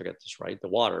this case, I got this right, the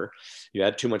water, you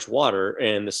add too much water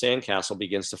and the sandcastle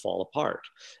begins to fall apart.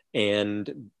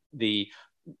 And the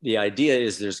idea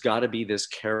is there's got to be this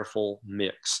careful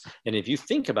mix. And if you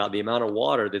think about the amount of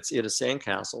water that's in a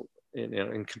sandcastle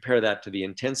and compare that to the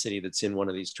intensity that's in one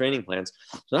of these training plans,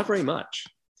 it's not very much.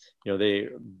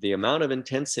 The amount of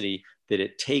intensity that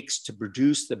it takes to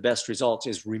produce the best results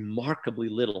is remarkably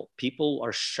little. People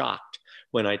are shocked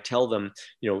when I tell them,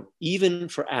 even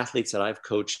for athletes that I've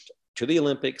coached to the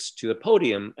Olympics, to the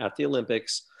podium at the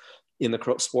Olympics in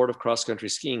the sport of cross-country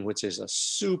skiing, which is a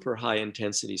super high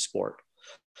intensity sport,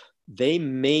 they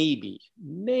maybe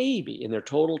in their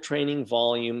total training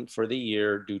volume for the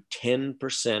year do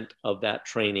 10% of that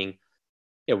training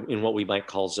in what we might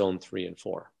call zone 3 and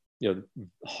 4,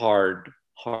 hard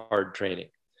training,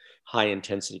 high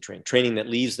intensity training that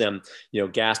leaves them,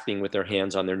 gasping with their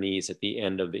hands on their knees at the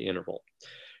end of the interval.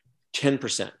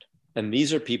 10%. And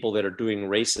these are people that are doing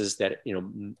races that,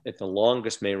 at the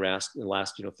longest may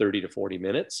last 30 to 40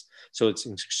 minutes. So it's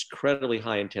an incredibly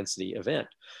high intensity event.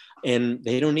 And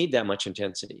they don't need that much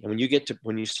intensity. And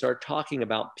when you start talking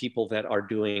about people that are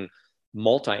doing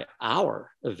multi-hour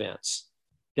events,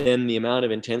 then the amount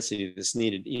of intensity that's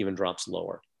needed even drops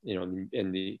lower.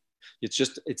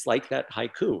 It's like that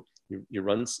haiku. You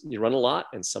run a lot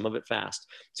and some of it fast.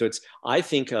 So I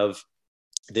think of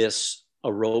this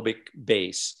aerobic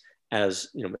base as,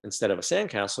 instead of a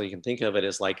sandcastle, you can think of it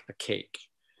as like a cake.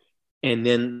 And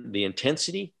then the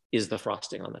intensity is the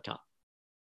frosting on the top.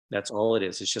 That's all it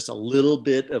is. It's just a little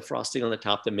bit of frosting on the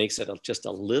top that makes it just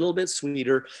a little bit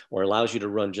sweeter or allows you to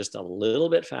run just a little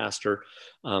bit faster.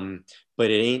 But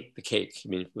it ain't the cake. I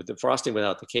mean, with the frosting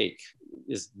without the cake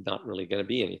is not really going to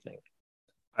be anything.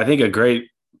 I think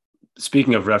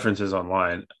speaking of references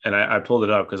online, and I pulled it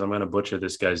up because I'm going to butcher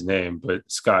this guy's name, but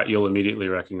Scott, you'll immediately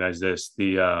recognize this.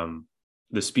 The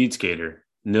speed skater,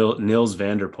 Niels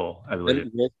van der Poel, I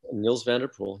believe. Niels van der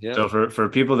Poel, yeah. So for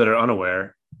people that are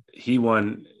unaware, he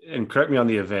won, and correct me on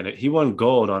the event, he won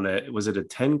gold on it. Was it a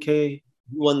 10K? He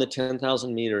won the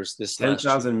 10,000 meters this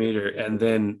 10,000 meter, and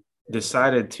then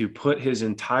decided to put his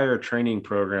entire training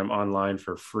program online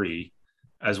for free,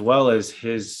 as well as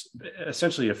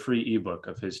essentially a free ebook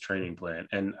of his training plan.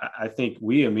 And I think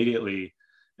we immediately,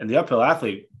 in the uphill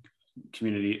athlete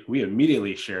community, we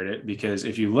immediately shared it, because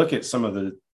if you look at some of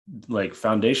the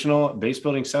foundational base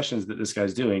building sessions that this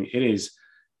guy's doing, it is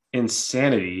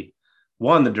insanity.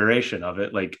 One, the duration of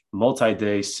it,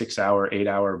 multi-day, 6-hour,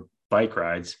 8-hour bike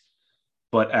rides,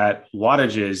 but at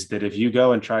wattages that if you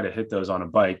go and try to hit those on a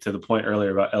bike, to the point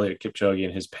earlier about Eliud Kipchoge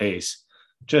and his pace,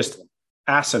 just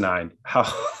asinine how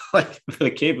the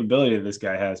capability that this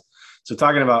guy has. So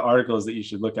talking about articles that you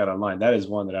should look at online, that is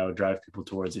one that I would drive people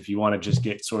towards if you want to just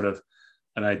get sort of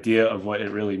an idea of what it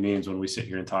really means when we sit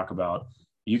here and talk about,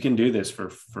 you can do this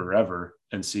for forever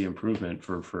and see improvement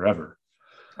for forever.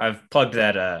 I've plugged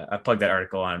that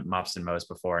article on Mops and Mo's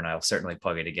before, and I'll certainly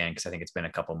plug it again because I think it's been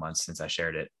a couple months since I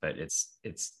shared it, but it's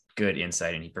good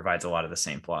insight, and he provides a lot of the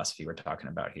same philosophy we're talking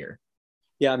about here.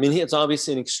 Yeah, I mean, it's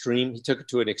obviously an extreme. He took it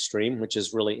to an extreme, which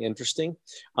is really interesting.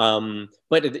 But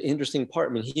the interesting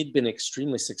part, I mean, he'd been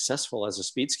extremely successful as a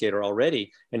speed skater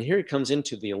already, and here he comes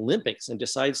into the Olympics and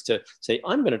decides to say,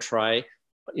 "I'm going to try,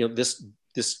 this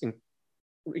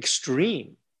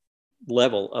extreme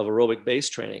level of aerobic base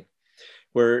training,"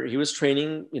 where he was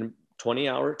training 20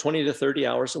 to 30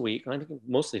 hours a week. I think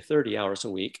mostly 30 hours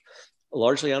a week.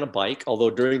 largely on a bike, although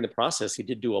during the process, he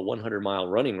did do a 100-mile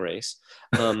running race.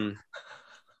 And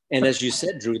as you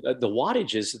said, Drew, the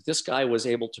wattages that this guy was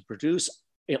able to produce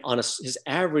on his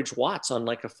average watts on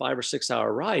like a 5 or 6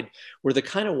 hour ride were the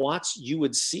kind of watts you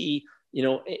would see,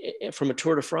 from a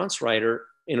Tour de France rider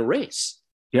in a race.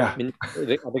 Yeah. I mean,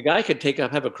 the guy could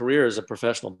have a career as a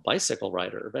professional bicycle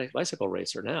rider, bicycle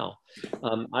racer now.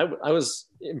 I was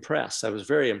impressed. I was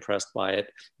very impressed by it.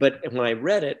 But when I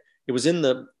read it,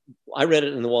 I read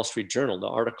it in the Wall Street Journal. The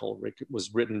article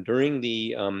was written during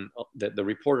the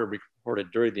reporter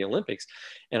reported during the Olympics.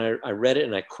 And I read it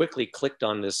and I quickly clicked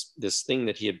on this thing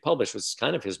that he had published, which was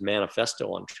kind of his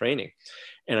manifesto on training.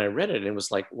 And I read it and it was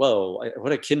like, whoa,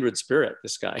 what a kindred spirit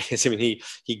this guy is. I mean,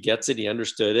 he gets it, he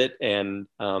understood it. And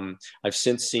I've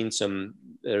since seen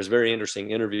there's a very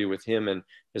interesting interview with him and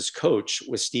his coach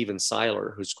with Steven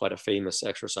Seiler, who's quite a famous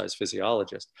exercise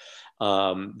physiologist.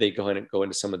 They go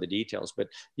into some of the details, but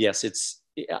yes,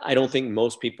 I don't think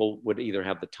most people would either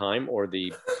have the time or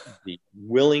the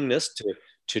willingness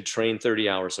to train 30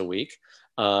 hours a week.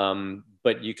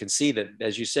 But you can see that,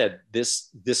 as you said,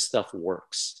 this stuff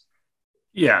works.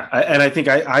 Yeah. And I think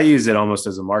I use it almost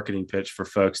as a marketing pitch for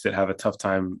folks that have a tough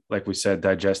time, like we said,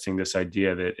 digesting this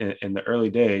idea that in the early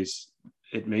days,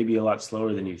 it may be a lot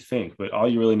slower than you think, but all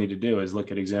you really need to do is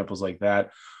look at examples like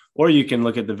that. Or you can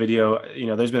look at the video.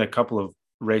 There's been a couple of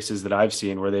races that I've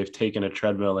seen where they've taken a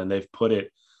treadmill and they've put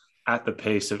it at the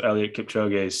pace of Eliud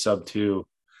Kipchoge's sub-2,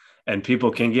 and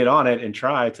people can get on it and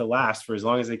try to last for as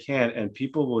long as they can. And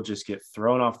people will just get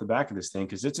thrown off the back of this thing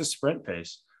because it's a sprint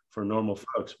pace for normal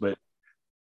folks. But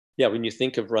yeah, when you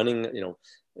think of running,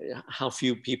 how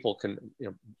few people can,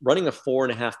 running a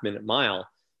 4.5 minute mile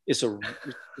is a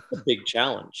big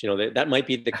challenge. That might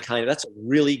be that's a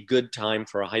really good time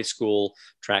for a high school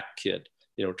track kid,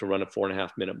 to run a 4.5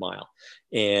 minute mile.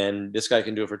 And this guy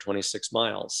can do it for 26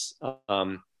 miles.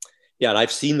 Yeah, and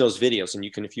I've seen those videos, and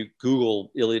if you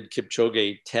Google Eliud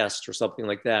Kipchoge test or something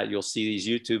like that, you'll see these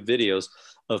YouTube videos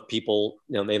of people,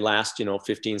 they last,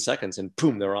 15 seconds and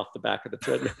boom, they're off the back of the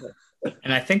treadmill.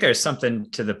 And I think there's something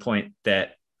to the point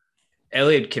that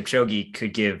Eliud Kipchoge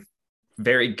could give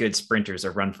very good sprinters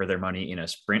a run for their money in a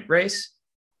sprint race.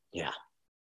 Yeah.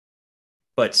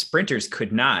 But sprinters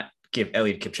could not give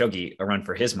Eliud Kipchoge a run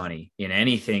for his money in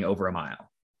anything over a mile.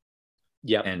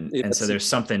 Yeah. And so there's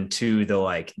something to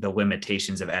the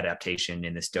limitations of adaptation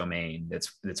in this domain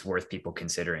that's worth people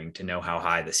considering to know how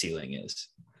high the ceiling is.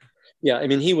 Yeah, I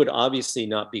mean, he would obviously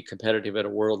not be competitive at a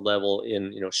world level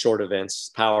in, short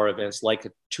events, power events like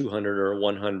a 200 or a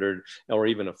 100 or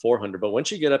even a 400. But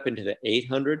once you get up into the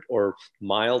 800 or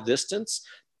mile distance,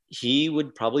 he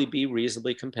would probably be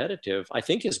reasonably competitive. I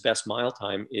think his best mile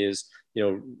time is,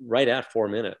 right at 4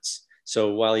 minutes.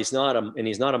 So while he's not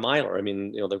a miler, I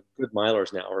mean, the good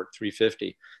milers now are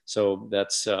 350. So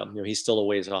that's, he's still a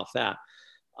ways off that.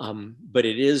 But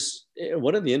it is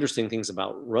one of the interesting things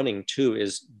about running too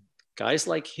is guys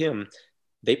like him,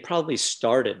 they probably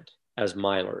started as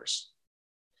milers.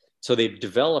 So they've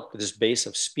developed this base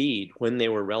of speed when they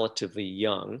were relatively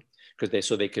young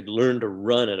so they could learn to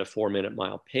run at a 4 minute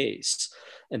mile pace.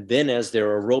 And then as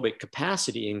their aerobic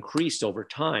capacity increased over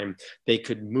time, they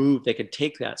could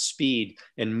take that speed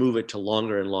and move it to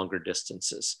longer and longer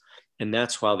distances. And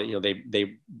that's why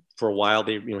they for a while,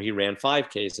 he ran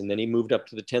 5Ks and then he moved up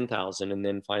to the 10,000 and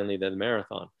then finally the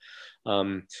marathon.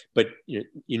 But you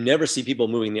never see people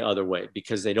moving the other way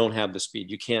because they don't have the speed.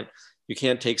 You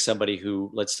can't take somebody who,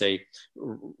 let's say,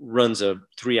 runs a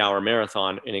 3-hour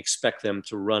marathon and expect them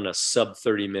to run a sub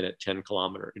 30 minute 10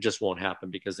 kilometer. It just won't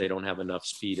happen because they don't have enough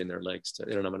speed in their legs.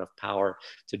 They don't have enough power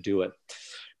to do it.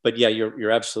 But yeah,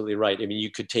 you're absolutely right. I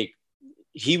mean,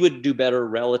 he would do better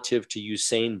relative to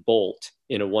Usain Bolt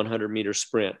in a 100-meter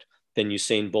sprint than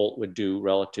Usain Bolt would do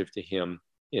relative to him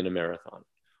in a marathon.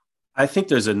 I think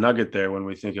there's a nugget there when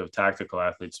we think of tactical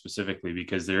athletes specifically,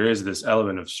 because there is this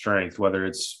element of strength, whether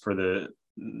it's for the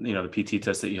PT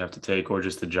test that you have to take or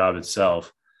just the job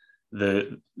itself.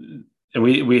 And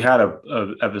we had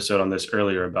a episode on this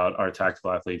earlier about our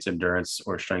tactical athletes, endurance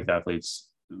or strength athletes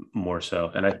more so.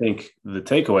 And I think the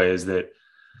takeaway is that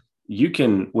you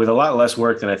can, with a lot less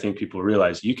work than I think people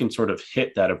realize, you can sort of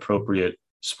hit that appropriate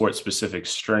sport specific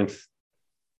strength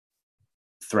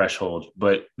threshold,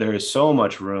 but there is so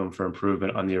much room for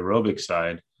improvement on the aerobic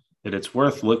side that it's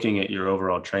worth looking at your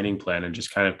overall training plan and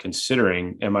just kind of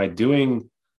considering, am I doing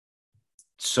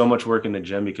so much work in the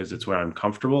gym because it's where I'm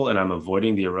comfortable and I'm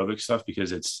avoiding the aerobic stuff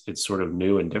because it's sort of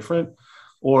new and different?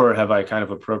 Or have I kind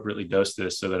of appropriately dosed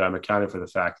this so that I'm accounting for the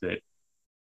fact that,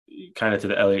 kind of to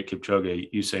the Eliud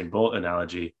Kipchoge, Usain Bolt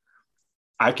analogy,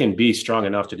 I can be strong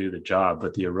enough to do the job,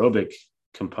 but the aerobic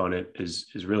component is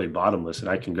really bottomless. And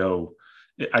I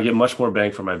get much more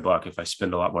bang for my buck if I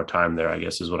spend a lot more time there, I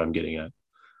guess is what I'm getting at.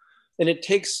 And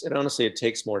honestly, it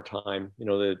takes more time.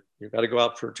 You've got to go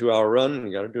out for a 2-hour run, and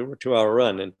you got to do a 2-hour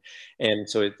run. And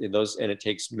so it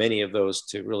takes many of those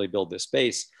to really build this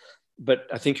base. But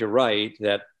I think you're right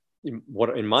that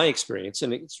in my experience,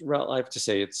 and I have to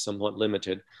say it's somewhat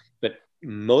limited, but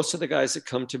most of the guys that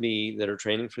come to me that are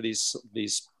training for these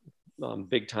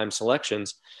big time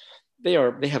selections, they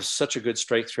have such a good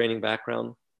strength training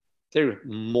background. They're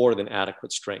more than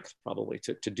adequate strength probably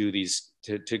to do these,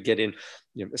 to get in,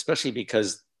 especially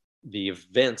because the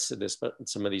events of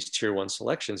some of these tier 1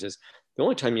 selections is the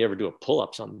only time you ever do a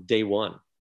pull-ups on day 1.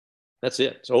 That's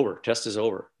it. It's over. Test is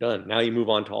over. Done. Now you move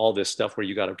on to all this stuff where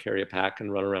you got to carry a pack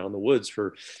and run around in the woods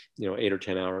for 8 or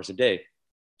 10 hours a day.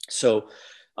 So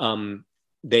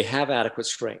they have adequate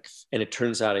strength. And it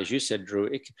turns out, as you said, Drew,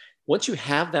 once you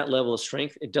have that level of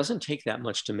strength, it doesn't take that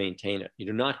much to maintain it. You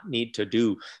do not need to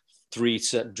do 3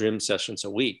 gym sessions a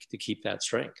week to keep that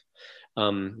strength.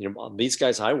 These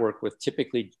guys I work with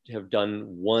typically have done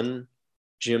 1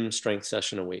 gym strength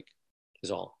session a week is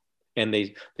all. And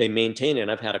they maintain it. And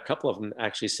I've had a couple of them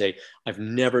actually say, I've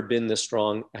never been this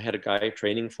strong. I had a guy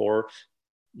training for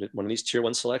one of these tier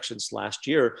 1 selections last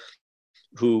year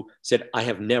who said, I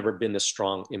have never been this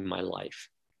strong in my life.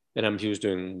 And he was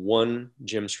doing 1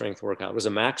 gym strength workout. It was a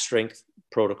max strength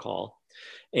protocol.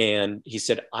 And he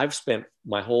said, I've spent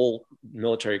my whole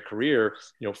military career,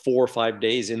 4 or 5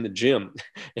 days in the gym,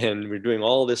 and we're doing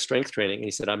all this strength training. And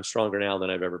he said, I'm stronger now than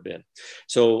I've ever been.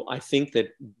 So I think that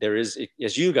there is,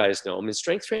 as you guys know,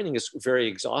 strength training is very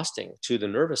exhausting to the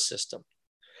nervous system.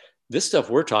 This stuff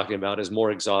we're talking about is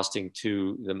more exhausting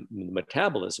to the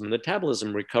metabolism. And the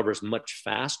metabolism recovers much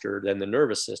faster than the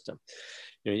nervous system.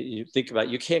 You think about,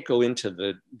 you can't go into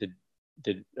the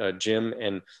gym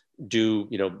and do,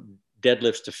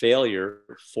 deadlifts to failure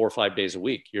 4 or 5 days a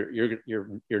week. But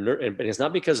it's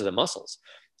not because of the muscles.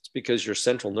 It's because your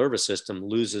central nervous system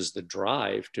loses the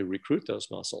drive to recruit those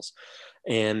muscles.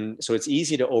 And so it's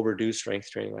easy to overdo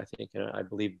strength training, I think. And I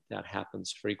believe that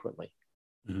happens frequently.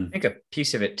 I think a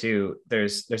piece of it too,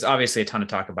 there's obviously a ton of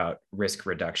talk about risk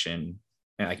reduction,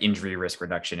 like injury risk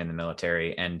reduction in the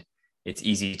military. And it's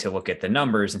easy to look at the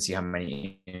numbers and see how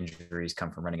many injuries come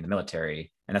from running in the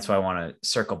military. And that's why I want to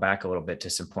circle back a little bit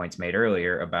to some points made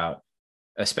earlier about,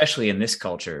 especially in this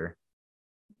culture,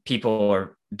 people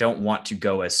don't want to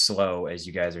go as slow as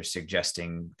you guys are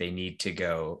suggesting they need to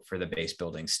go for the base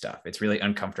building stuff. It's really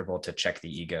uncomfortable to check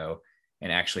the ego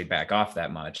and actually back off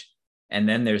that much. And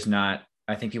then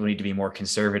I think people need to be more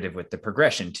conservative with the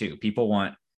progression too.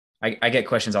 I get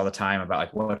questions all the time about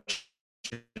like, what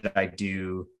should I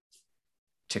do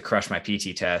to crush my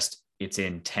PT test? It's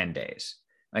in 10 days.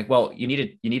 Like, well, you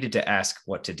needed to ask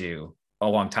what to do a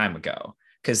long time ago,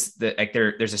 because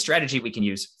there's a strategy we can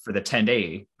use for the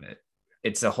 10-day.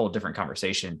 It's a whole different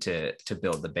conversation to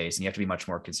build the base, and you have to be much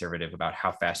more conservative about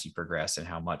how fast you progress and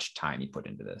how much time you put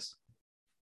into this.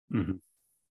 Mm-hmm.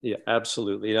 Yeah,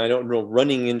 absolutely. And I don't know,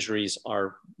 running injuries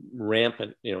are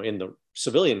rampant, in the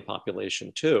civilian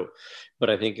population too.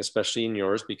 But I think especially in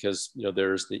yours, because,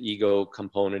 there's the ego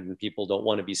component and people don't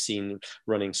want to be seen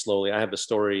running slowly. I have a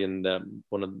story in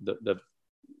one of I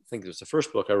think it was the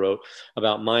first book I wrote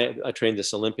about I trained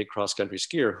this Olympic cross-country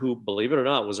skier who, believe it or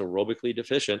not, was aerobically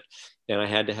deficient. And I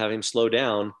had to have him slow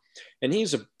down. And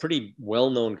he's a pretty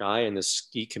well-known guy in the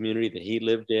ski community that he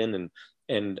lived in.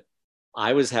 And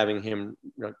I was having him,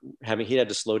 he had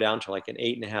to slow down to like an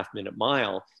 8.5 minute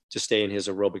mile to stay in his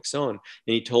aerobic zone.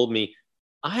 And he told me,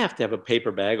 I have to have a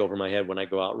paper bag over my head when I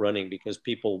go out running, because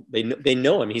people, they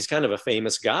know him. He's kind of a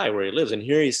famous guy where he lives. And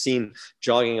here he's seen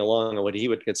jogging along at what he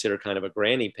would consider kind of a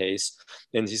granny pace.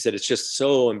 And he said, it's just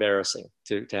so embarrassing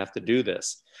to have to do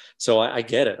this. So I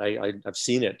get it. I've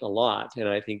seen it a lot. And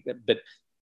I think that, but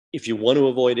if you want to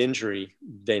avoid injury,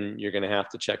 then you're going to have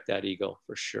to check that ego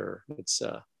for sure. It's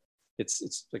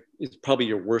probably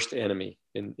your worst enemy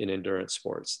in endurance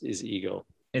sports is ego.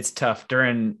 It's tough.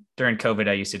 During COVID,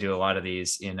 I used to do a lot of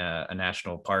these in a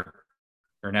national park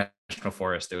or national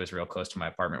forest that was real close to my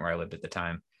apartment where I lived at the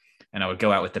time. And I would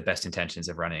go out with the best intentions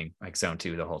of running like zone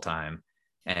 2 the whole time.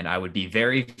 And I would be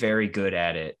very, very good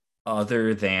at it,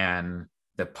 other than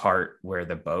the part where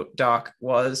the boat dock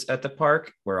was at the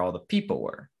park, where all the people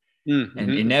were. Mm-hmm.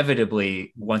 And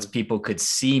inevitably, once people could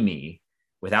see me,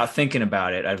 without thinking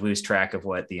about it, I'd lose track of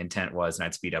what the intent was, and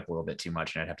I'd speed up a little bit too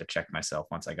much, and I'd have to check myself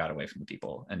once I got away from the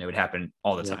people. And it would happen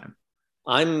all the time.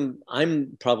 I'm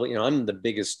probably, I'm the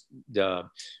biggest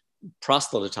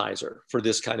proselytizer for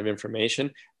this kind of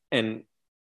information. And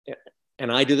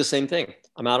I do the same thing.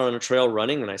 I'm out on a trail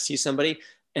running and I see somebody,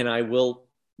 and I will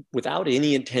without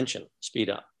any intention, speed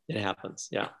up. It happens.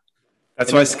 Yeah.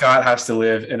 That's why Scott has to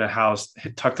live in a house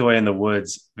tucked away in the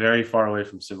woods, very far away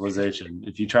from civilization.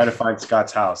 If you try to find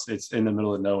Scott's house, it's in the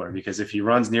middle of nowhere, because if he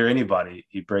runs near anybody,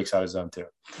 he breaks out his own too.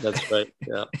 That's right.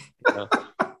 Yeah. Yeah.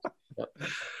 Yeah.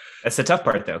 That's the tough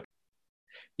part, though.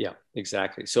 Yeah,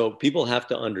 exactly. So people have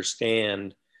to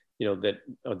understand, that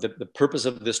the purpose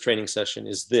of this training session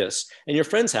is this, and your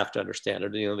friends have to understand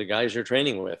it. The guys you're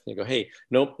training with, you go, hey,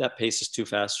 nope, that pace is too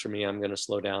fast for me. I'm going to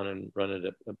slow down and run it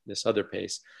at this other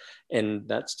pace. And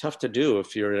that's tough to do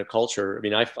if you're in a culture. I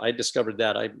mean, I discovered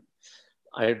that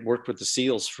I worked with the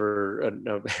SEALs for,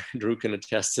 Drew can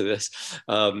attest to this,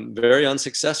 very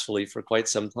unsuccessfully for quite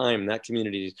some time. That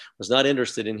community was not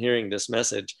interested in hearing this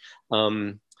message.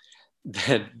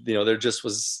 That, there just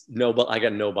was I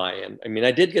got no buy-in. I mean, I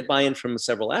did get buy-in from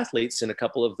several athletes, and a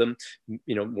couple of them,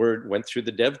 went through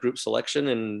the dev group selection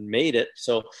and made it.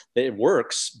 So it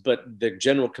works, but the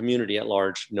general community at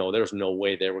large, no, there's no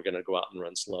way they were going to go out and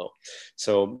run slow.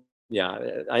 So yeah,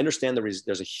 I understand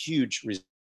there's a huge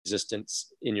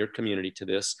resistance in your community to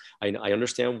this. I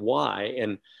understand why.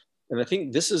 And I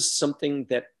think this is something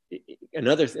that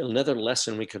another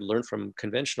lesson we could learn from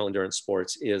conventional endurance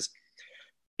sports is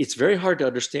it's very hard to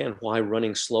understand why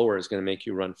running slower is going to make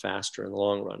you run faster in the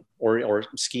long run, or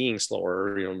skiing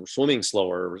slower, or swimming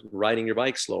slower, or riding your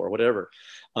bike slower, whatever.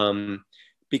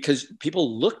 Because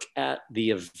people look at the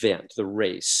event, the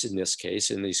race, in this case,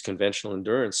 in these conventional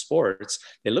endurance sports,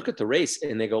 they look at the race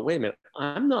and they go, wait a minute,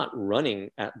 I'm not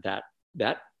running at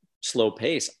that slow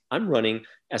pace. I'm running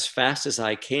as fast as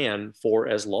I can for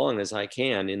as long as I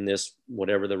can in this,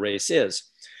 whatever the race is.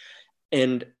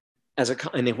 And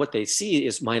then what they see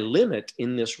is my limit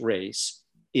in this race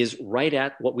is right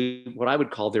at what I would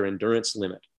call their endurance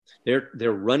limit.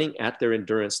 They're running at their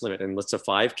endurance limit, and it's a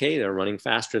 5K. They're running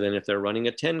faster than if they're running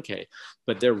a 10K,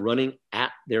 but they're running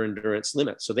at their endurance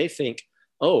limit. So they think,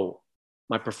 oh,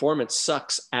 my performance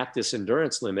sucks at this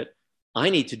endurance limit. I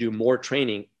need to do more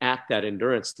training at that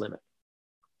endurance limit.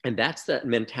 And that's that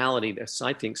mentality that's,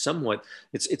 I think, somewhat,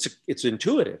 it's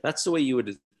intuitive. That's the way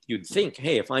you'd think,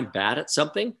 hey, if I'm bad at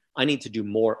something, I need to do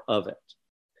more of it.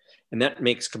 And that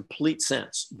makes complete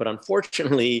sense. But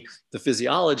unfortunately, the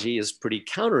physiology is pretty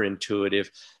counterintuitive,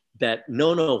 that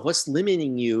no, what's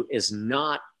limiting you is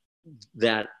not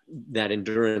that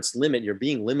endurance limit. You're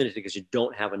being limited because you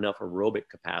don't have enough aerobic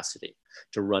capacity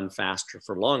to run faster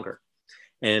for longer.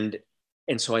 And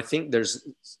so I think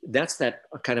that's that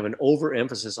kind of an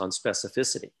overemphasis on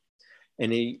specificity.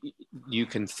 And you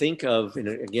can think of,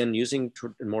 again, using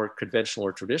more conventional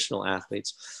or traditional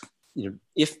athletes,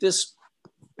 if this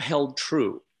held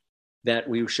true, that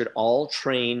we should all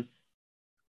train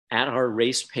at our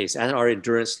race pace, at our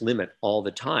endurance limit all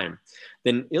the time,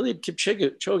 then Eliud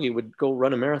Kipchoge would go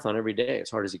run a marathon every day as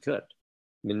hard as he could.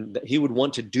 I mean, he would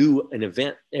want to do an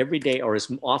event every day or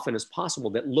as often as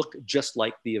possible that looked just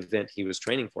like the event he was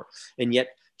training for. And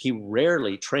yet he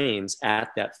rarely trains at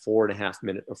that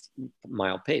 4.5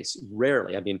 mile pace.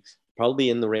 Rarely. I mean, probably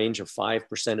in the range of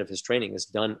 5% of his training is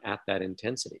done at that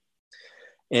intensity.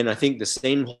 And I think the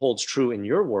same holds true in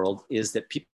your world, is that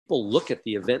people look at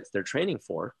the events they're training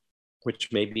for,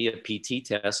 which may be a PT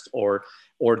test, or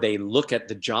they look at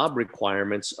the job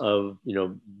requirements of,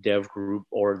 dev group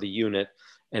or the unit,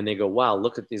 and they go, wow,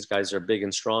 look at these guys, are big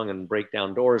and strong and break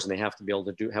down doors, and they have to be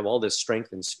able to have all this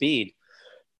strength and speed.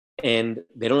 And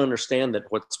they don't understand that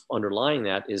what's underlying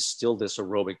that is still this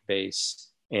aerobic base.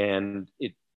 And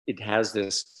it has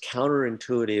this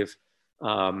counterintuitive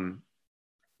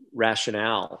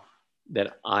rationale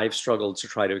that I've struggled to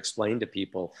try to explain to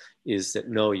people, is that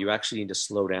no, you actually need to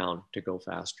slow down to go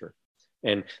faster.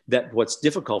 And that what's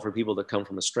difficult for people that come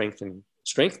from a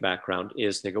strength background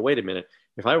is they go, wait a minute,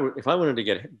 if I wanted to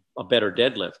get a better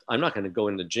deadlift, I'm not going to go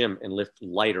in the gym and lift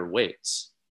lighter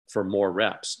weights for more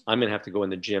reps. I'm going to have to go in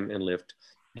the gym and lift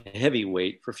heavy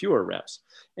weight for fewer reps.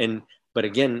 But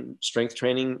again, strength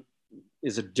training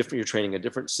is you're training a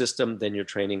different system than you're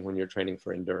training when you're training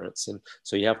for endurance. And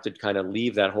so you have to kind of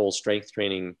leave that whole strength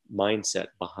training mindset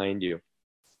behind you.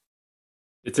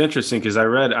 It's interesting because I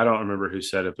don't remember who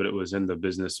said it, but it was in the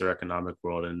business or economic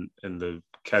world. And the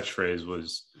catchphrase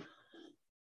was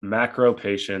macro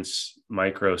patience,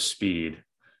 micro speed.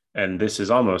 And this is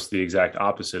almost the exact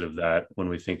opposite of that when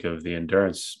we think of the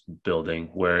endurance building,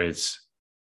 where it's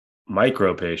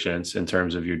micro patience in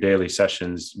terms of your daily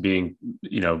sessions being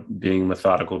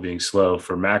methodical, being slow,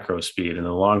 for macro speed in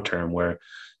the long term, where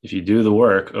if you do the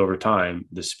work over time,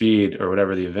 the speed or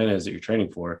whatever the event is that you're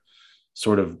training for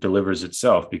sort of delivers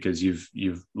itself because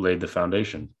you've laid the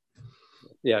foundation.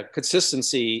 Yeah,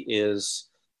 consistency is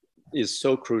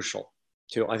so crucial.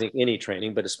 to, I think, any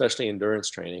training, but especially endurance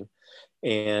training.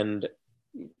 And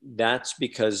that's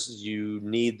because you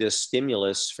need this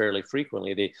stimulus fairly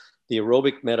frequently. The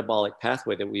aerobic metabolic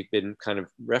pathway that we've been kind of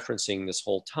referencing this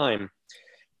whole time,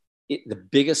 the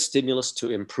biggest stimulus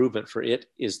to improvement for it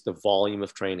is the volume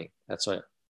of training. That's it.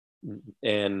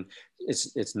 And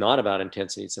it's not about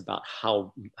intensity. It's about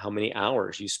how many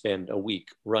hours you spend a week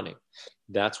running.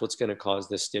 That's what's going to cause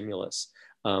this stimulus.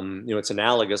 It's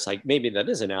analogous, like maybe that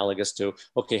is analogous to,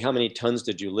 okay, how many tons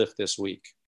did you lift this week?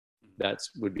 That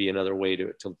would be another way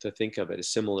to think of it. A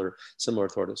similar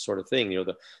sort of thing.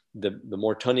 The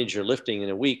more tonnage you're lifting in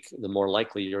a week, the more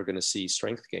likely you're going to see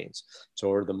strength gains. So,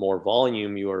 or the more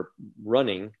volume you are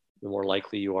running, the more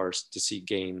likely you are to see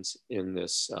gains in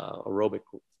this aerobic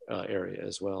area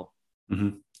as well.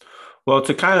 Mm-hmm. Well,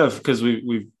 to kind of, because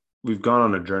we've gone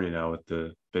on a journey now with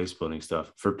the base building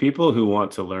stuff. For people who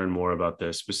want to learn more about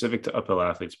this, specific to uphill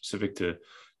athletes, specific to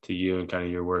you and kind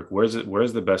of your work, where's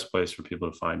the best place for people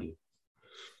to find you?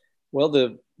 Well,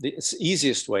 the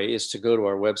easiest way is to go to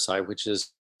our website, which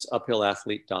is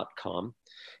uphillathlete.com.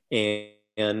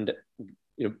 And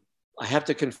I have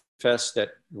to confess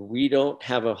that we don't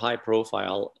have a high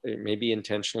profile, maybe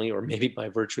intentionally or maybe by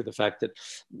virtue of the fact that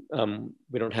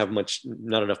we don't have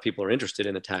not enough people are interested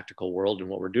in the tactical world and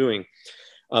what we're doing.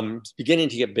 It's beginning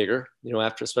to get bigger,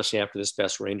 especially after this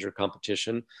Best Ranger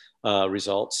competition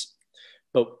results.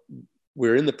 But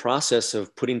we're in the process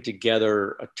of putting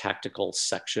together a tactical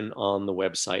section on the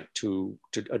website to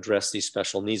address these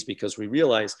special needs, because we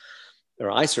realize, or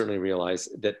I certainly realize,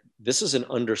 that this is an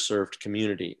underserved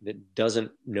community that doesn't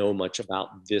know much about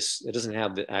this. It doesn't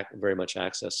have very much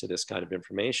access to this kind of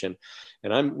information.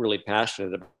 And I'm really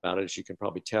passionate about it, as you can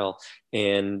probably tell.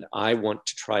 And I want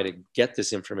to try to get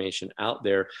this information out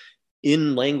there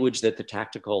in language that the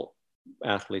tactical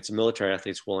athletes and military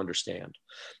athletes will understand.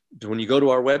 When you go to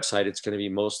our website, it's going to be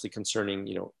mostly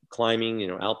concerning, climbing,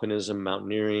 alpinism,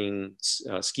 mountaineering,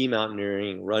 ski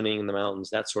mountaineering, running in the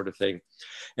mountains, that sort of thing.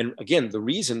 And again, the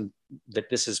reason that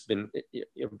this has been,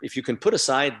 if you can put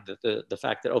aside the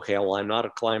fact that, okay, well, I'm not a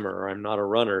climber or I'm not a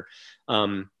runner,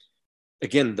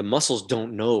 again, the muscles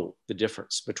don't know the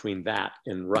difference between that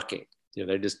and rucking.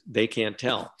 They can't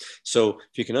tell. So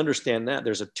if you can understand that,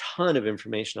 there's a ton of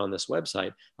information on this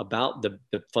website about the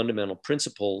fundamental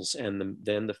principles and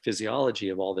then the physiology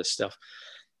of all this stuff.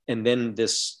 And then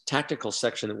this tactical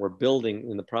section that we're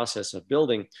building, in the process of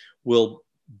building, will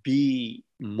be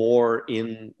more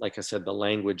in, like I said, the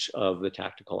language of the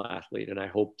tactical athlete. And I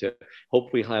hope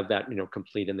we have that,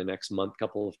 complete in the next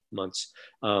couple of months,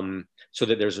 so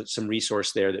that there's some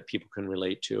resource there that people can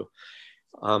relate to.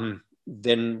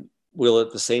 Then we'll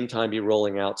at the same time be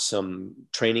rolling out some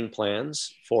training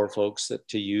plans for folks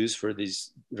to use for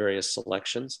these various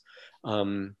selections.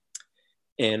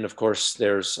 And of course,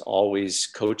 there's always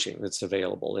coaching that's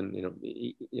available.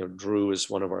 And, Drew is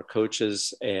one of our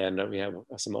coaches, and we have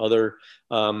some other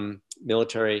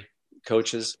military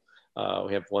coaches.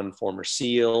 We have one former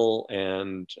SEAL,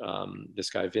 and this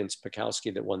guy, Vince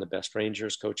Pikowski, that won the Best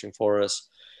Rangers, coaching for us.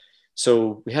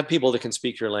 So we have people that can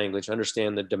speak your language,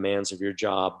 understand the demands of your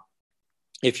job,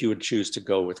 if you would choose to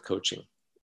go with coaching.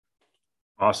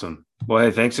 Awesome. Well,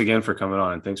 hey, thanks again for coming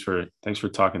on. Thanks for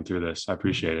talking through this. I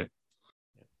appreciate it.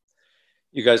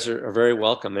 You guys are very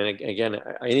welcome. And again,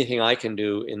 anything I can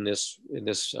do in this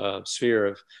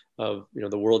sphere of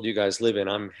the world you guys live in,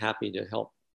 I'm happy to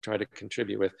help try to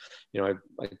contribute with.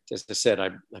 As I said,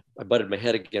 I butted my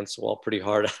head against the wall pretty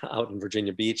hard out in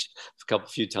Virginia Beach a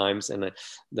few times, and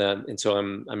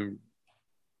so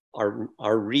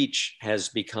our reach has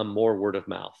become more word of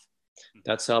mouth.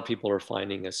 That's how people are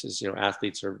finding us, is,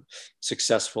 athletes are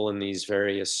successful in these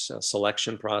various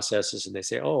selection processes, and they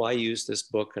say, oh, I used this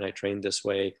book and I trained this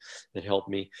way, it helped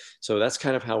me. So that's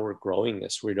kind of how we're growing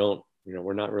this. We're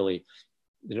not really,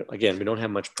 again, we don't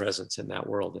have much presence in that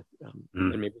world.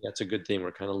 And maybe that's a good thing.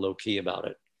 We're kind of low key about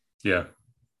it. Yeah.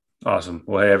 Awesome.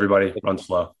 Well, hey, everybody, run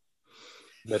slow.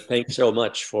 But thanks so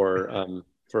much for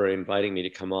inviting me to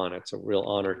come on. It's a real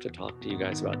honor to talk to you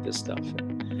guys about this stuff.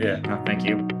 Yeah. Thank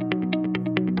you.